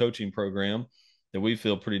one-on-one coaching program that we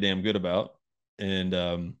feel pretty damn good about. And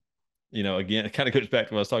again, it kind of goes back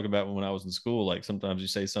to what I was talking about when I was in school. Like sometimes you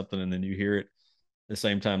say something and then you hear it the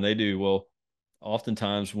same time they do. Well,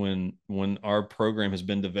 oftentimes when our program has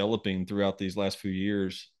been developing throughout these last few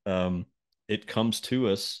years, it comes to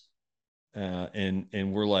us and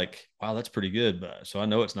we're like, wow, that's pretty good. But so I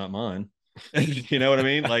know it's not mine. You know what I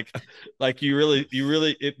mean? Like you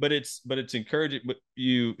really but it's encouraging. But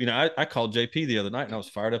I called JP the other night and I was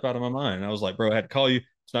fired up out of my mind. And I was like, bro, I had to call you.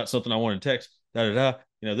 It's not something I want to text.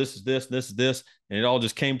 This is this. And it all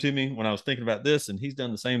just came to me when I was thinking about this, and he's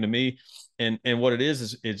done the same to me. And what it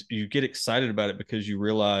is you get excited about it because you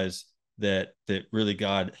realize that really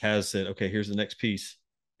God has said, okay, here's the next piece.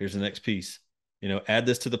 Here's the next piece. Add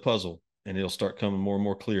this to the puzzle and it'll start coming more and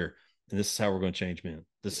more clear. And this is how we're going to change men.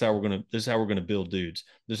 This is how we're going to build dudes.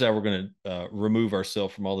 This is how we're going to remove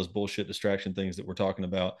ourselves from all this bullshit distraction things that we're talking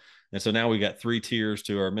about. And so now we got 3 tiers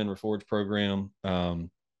to our Men Reforged program.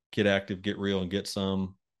 Get active, get real, and get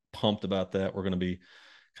some. Pumped about that. We're going to be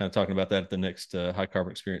kind of talking about that at the next High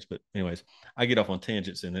Carbon Experience. But anyways, I get off on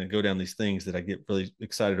tangents and then go down these things that I get really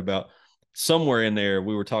excited about. Somewhere in there,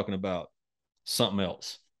 we were talking about something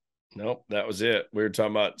else. Nope, that was it. We were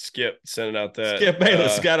talking about Skip sending out that. Skip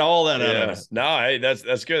Bayless got all that out of us. No, hey, that's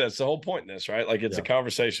good. That's the whole point in this, right? Like it's a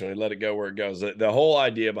conversation. We let it go where it goes. The whole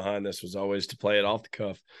idea behind this was always to play it off the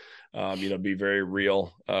cuff. be very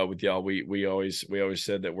real with y'all. We always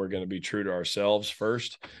said that we're going to be true to ourselves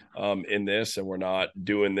first in this, and we're not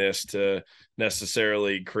doing this to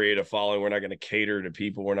necessarily create a following. We're not going to cater to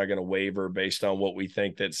people. We're not going to waver based on what we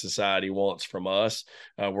think that society wants from us.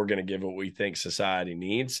 We're going to give what we think society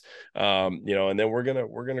needs. And then we're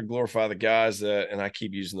gonna glorify the guys that, and I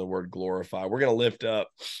keep using the word glorify. We're gonna lift up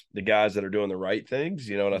the guys that are doing the right things,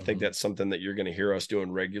 and I think that's something that you're gonna hear us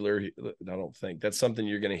doing regularly. I don't think that's something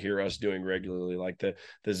you're gonna hear us doing regularly, like the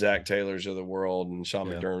Zach Taylors of the world and Sean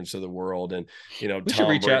McDermott's of the world, and we should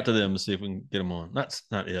reach out to them and see if we can get them on.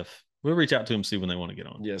 Not if. We'll reach out to them, see when they want to get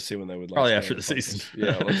on. Yeah, see when they would like. Probably after the season. We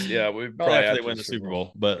probably after they win the Super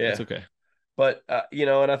Bowl, but it's okay. But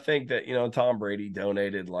and I think that Tom Brady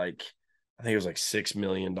donated I think it was like $6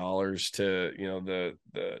 million to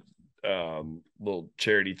the little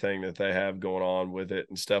charity thing that they have going on with it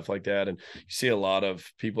and stuff like that. And you see a lot of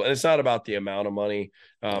people, and it's not about the amount of money.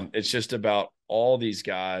 It's just about all these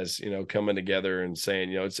guys, coming together and saying,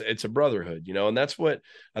 it's a brotherhood, and that's what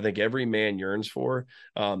I think every man yearns for.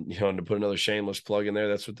 And to put another shameless plug in there,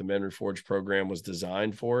 that's what the Men Reforged program was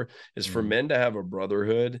designed for, is for men to have a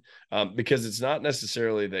brotherhood, because it's not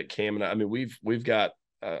necessarily that Cam and I mean, we've got,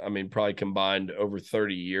 probably combined over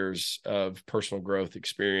 30 years of personal growth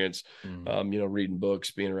experience, reading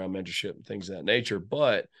books, being around mentorship and things of that nature.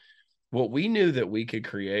 But what we knew that we could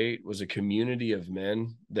create was a community of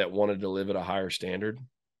men that wanted to live at a higher standard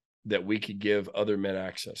that we could give other men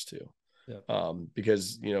access to. Yeah.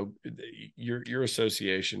 Because, your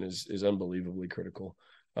association is unbelievably critical.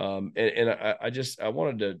 I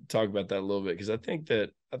wanted to talk about that a little bit, because I think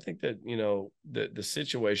that the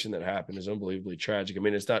situation that happened is unbelievably tragic. I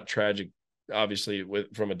mean, it's not tragic obviously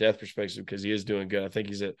from a death perspective, because he is doing good. I think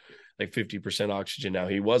he's at like 50% oxygen now.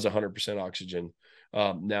 He was 100% oxygen.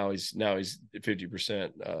 Now he's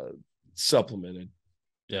 50% supplemented.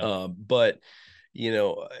 Yeah. But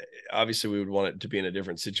obviously we would want it to be in a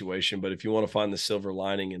different situation, but if you want to find the silver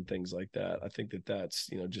lining and things like that, I think that's,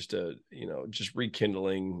 just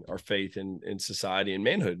rekindling our faith in society and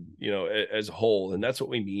manhood, as a whole. And that's what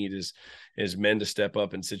we need is men to step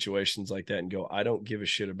up in situations like that and go, I don't give a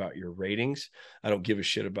shit about your ratings. I don't give a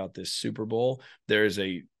shit about this Super Bowl. There is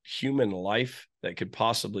a human life that could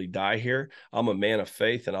possibly die here. I'm a man of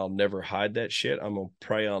faith, and I'll never hide that shit. I'm going to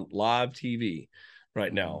pray on live TV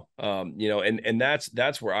right now. And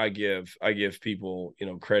that's where I give people,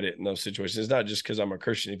 credit in those situations. It's not just because I'm a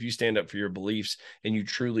Christian. If you stand up for your beliefs and you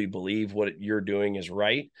truly believe what you're doing is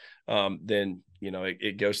right, then,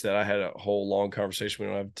 it goes to that. I had a whole long conversation.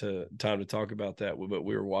 We don't have time to talk about that, but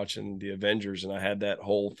we were watching the Avengers, and I had that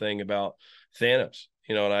whole thing about Thanos,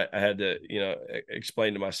 and I had to,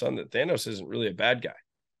 explain to my son that Thanos isn't really a bad guy.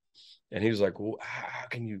 And he was like, well, how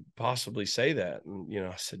can you possibly say that? And,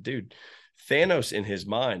 I said, dude, Thanos in his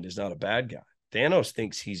mind is not a bad guy. Thanos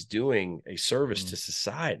thinks he's doing a service to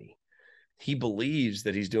society. He believes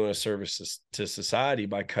that he's doing a service to society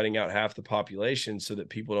by cutting out half the population so that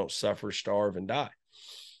people don't suffer, starve, and die.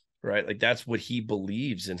 Right? Like, that's what he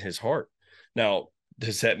believes in his heart. Now,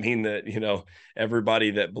 does that mean that,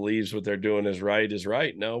 everybody that believes what they're doing is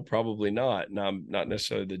right? No, probably not. And I'm not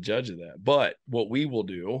necessarily the judge of that. But what we will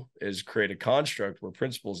do is create a construct where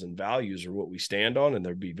principles and values are what we stand on, and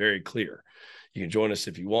they'll be very clear. You can join us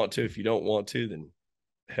if you want to. If you don't want to, then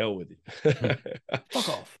hell with you. Fuck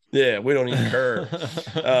off. Yeah, we don't even care.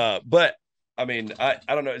 But I mean, I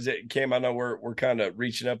don't know. Is it, Cam? I know we're kind of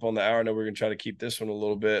reaching up on the hour. I know we're gonna try to keep this one a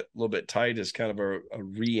little bit tight as kind of a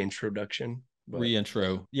reintroduction.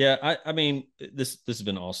 Reintro. Yeah, I mean, this has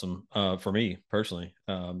been awesome for me personally.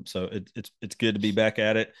 So it's good to be back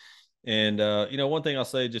at it. And one thing I'll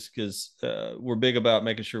say, just because we're big about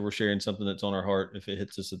making sure we're sharing something that's on our heart if it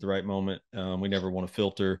hits us at the right moment. We never want to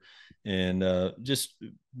filter. And just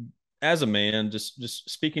as a man, just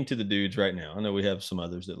speaking to the dudes right now. I know we have some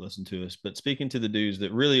others that listen to us, but speaking to the dudes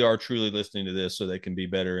that really are truly listening to this, so they can be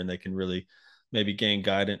better and they can really maybe gain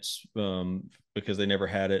guidance because they never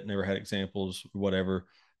had examples, whatever.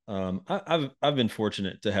 I've been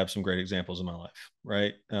fortunate to have some great examples in my life,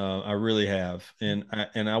 right? I really have, and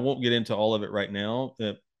I won't get into all of it right now,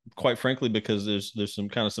 quite frankly, because there's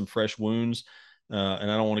some fresh wounds, and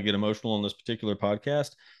I don't want to get emotional on this particular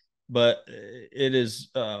podcast. But it has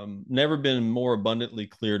never been more abundantly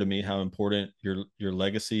clear to me how important your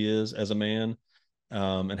legacy is as a man,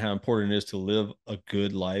 and how important it is to live a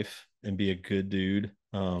good life and be a good dude,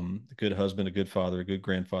 a good husband, a good father, a good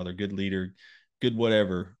grandfather, a good leader, good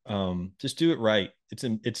whatever. Just do it right.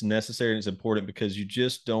 It's necessary and it's important, because you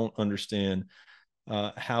just don't understand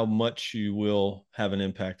how much you will have an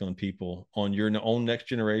impact on people, on your own next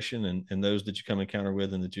generation, and those that you come encounter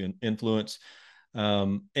with and that you influence.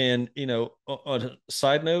 And, on a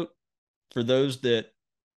side note, for those that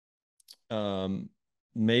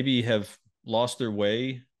maybe have lost their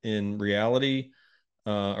way in reality,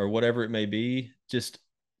 or whatever it may be, just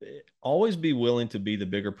always be willing to be the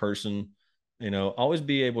bigger person, always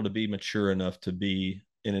be able to be mature enough to be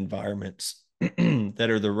in environments that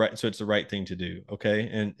are the right, so it's the right thing to do. Okay.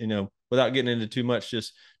 And, without getting into too much,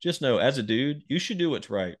 just know, as a dude, you should do what's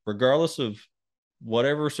right, regardless of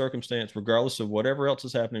whatever circumstance, regardless of whatever else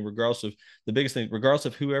is happening, regardless of the biggest thing, regardless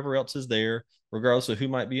of whoever else is there, regardless of who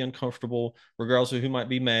might be uncomfortable, regardless of who might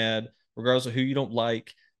be mad, regardless of who you don't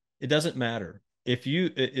like. It doesn't matter. If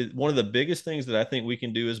you, one of the biggest things that I think we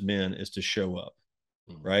can do as men is to show up,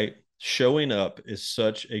 right? Showing up is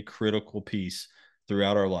such a critical piece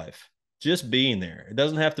throughout our life. Just being there. It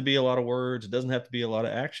doesn't have to be a lot of words. It doesn't have to be a lot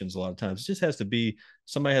of actions. A lot of times, it just has to be,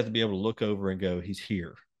 somebody has to be able to look over and go, he's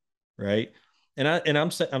here, right? And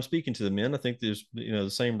I'm speaking to the men. I think there's, the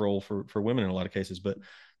same role for women in a lot of cases,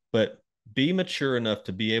 but be mature enough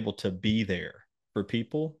to be able to be there for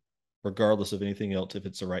people, regardless of anything else, if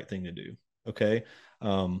it's the right thing to do. Okay.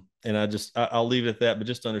 And I'll leave it at that, but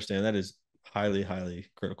just understand that is highly, highly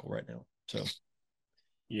critical right now. So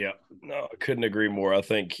yeah, no, I couldn't agree more. I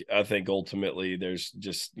think ultimately there's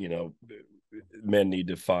just, men need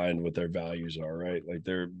to find what their values are, right? Like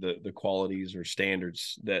they're the qualities or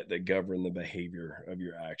standards that govern the behavior of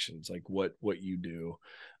your actions, like what you do.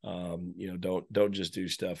 Don't just do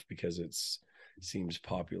stuff because seems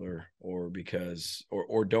popular, or because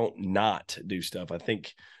or don't not do stuff. I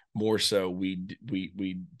think more so we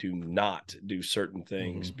do not do certain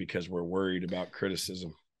things because we're worried about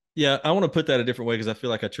criticism. Yeah, I want to put that a different way because I feel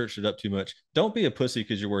like I churched it up too much. Don't be a pussy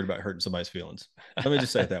because you're worried about hurting somebody's feelings. Let me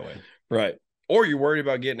just say it that way. Right. Or you're worried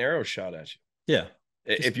about getting arrows shot at you. Yeah.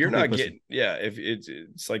 If you're not getting, if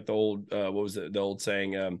it's like the old, what was it? The old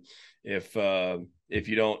saying, if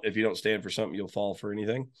you don't stand for something, you'll fall for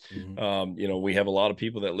anything. We have a lot of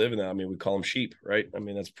people that live in that. I mean, we call them sheep, right? I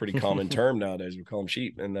mean, that's a pretty common term nowadays. We call them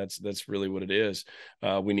sheep, and that's really what it is.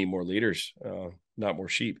 We need more leaders, not more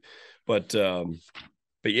sheep.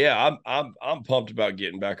 But yeah, I'm pumped about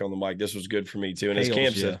getting back on the mic. This was good for me too. And as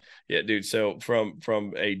Cam said, yeah, dude. So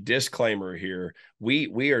from a disclaimer here,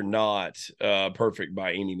 we are not perfect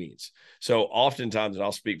by any means. So oftentimes, and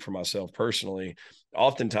I'll speak for myself personally,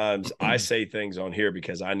 oftentimes I say things on here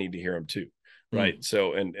because I need to hear them too. Right.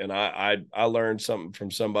 So, and I learned something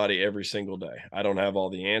from somebody every single day. I don't have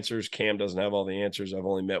all the answers. Cam doesn't have all the answers. I've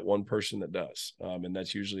only met one person that does. And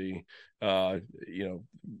that's usually,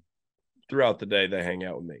 throughout the day they hang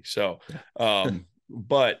out with me. So,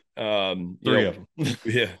 but three of them,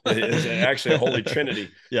 yeah, it's actually a holy trinity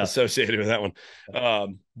associated with that one.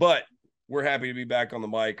 But we're happy to be back on the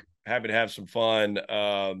mic. Happy to have some fun.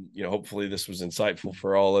 Hopefully this was insightful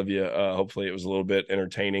for all of you. Hopefully it was a little bit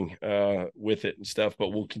entertaining with it and stuff, but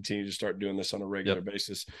we'll continue to start doing this on a regular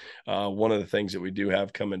basis. One of the things that we do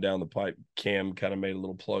have coming down the pipe, Cam kind of made a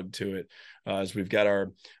little plug to it, is we've got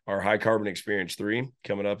our High Carbon Experience 3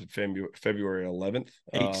 coming up at February 11th.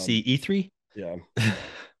 HCE3? Yeah.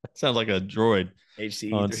 Sounds like a droid.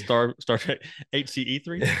 HCE on Star Trek.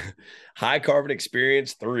 HCE3. High Carbon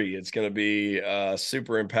Experience 3. It's going to be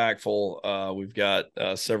super impactful. We've got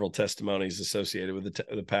several testimonies associated with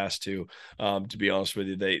the past two. To be honest with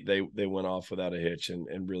you, they went off without a hitch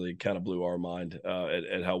and really kind of blew our mind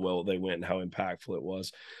at how well they went and how impactful it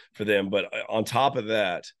was for them. But on top of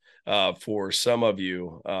that, for some of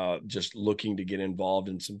you just looking to get involved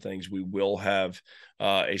in some things, we will have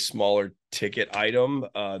a smaller ticket item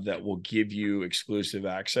that will give you exclusive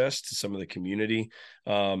access to some of the community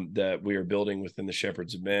that we are building within the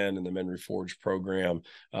Shepherds of Men and the Men Reforged program.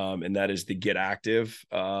 And that is the Get Active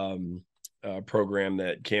program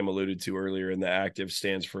that Cam alluded to earlier. And the ACTIVE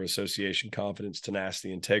stands for Association, Confidence,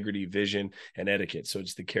 Tenacity, Integrity, Vision, and Etiquette. So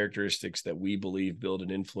it's the characteristics that we believe build an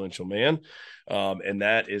influential man. And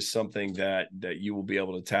that is something that you will be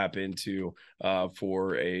able to tap into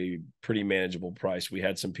for a pretty manageable price. We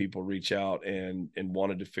had some people reach out and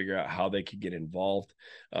wanted to figure out how they could get involved.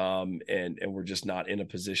 And we're just not in a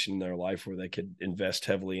position in their life where they could invest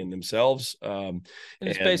heavily in themselves. And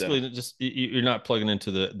it's basically just, you're not plugging into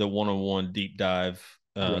the one-on-one deep dive,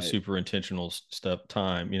 right, super intentional stuff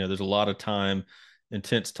time. There's a lot of time,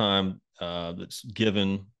 intense time that's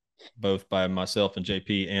given both by myself and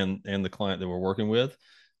JP and the client that we're working with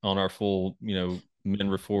on our full, Men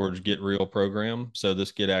Reforged Get Real program. So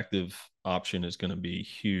this Get Active option is going to be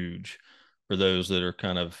huge for those that are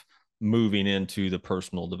kind of moving into the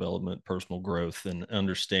personal development, personal growth, and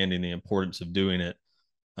understanding the importance of doing it.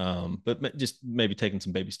 But just maybe taking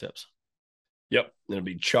some baby steps. Yep. It'll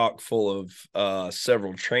be chock full of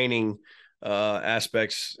several training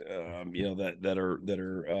aspects, that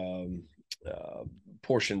are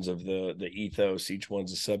portions of the ethos. Each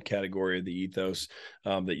one's a subcategory of the ethos,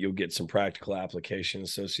 that you'll get some practical application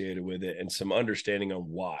associated with it and some understanding on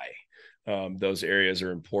why those areas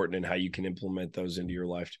are important and how you can implement those into your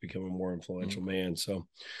life to become a more influential man. So,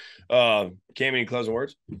 Cam, any closing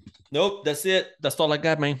words? Nope, that's it. That's all I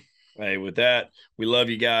got, man. Hey, with that, we love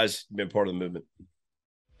you guys. You've been part of the movement.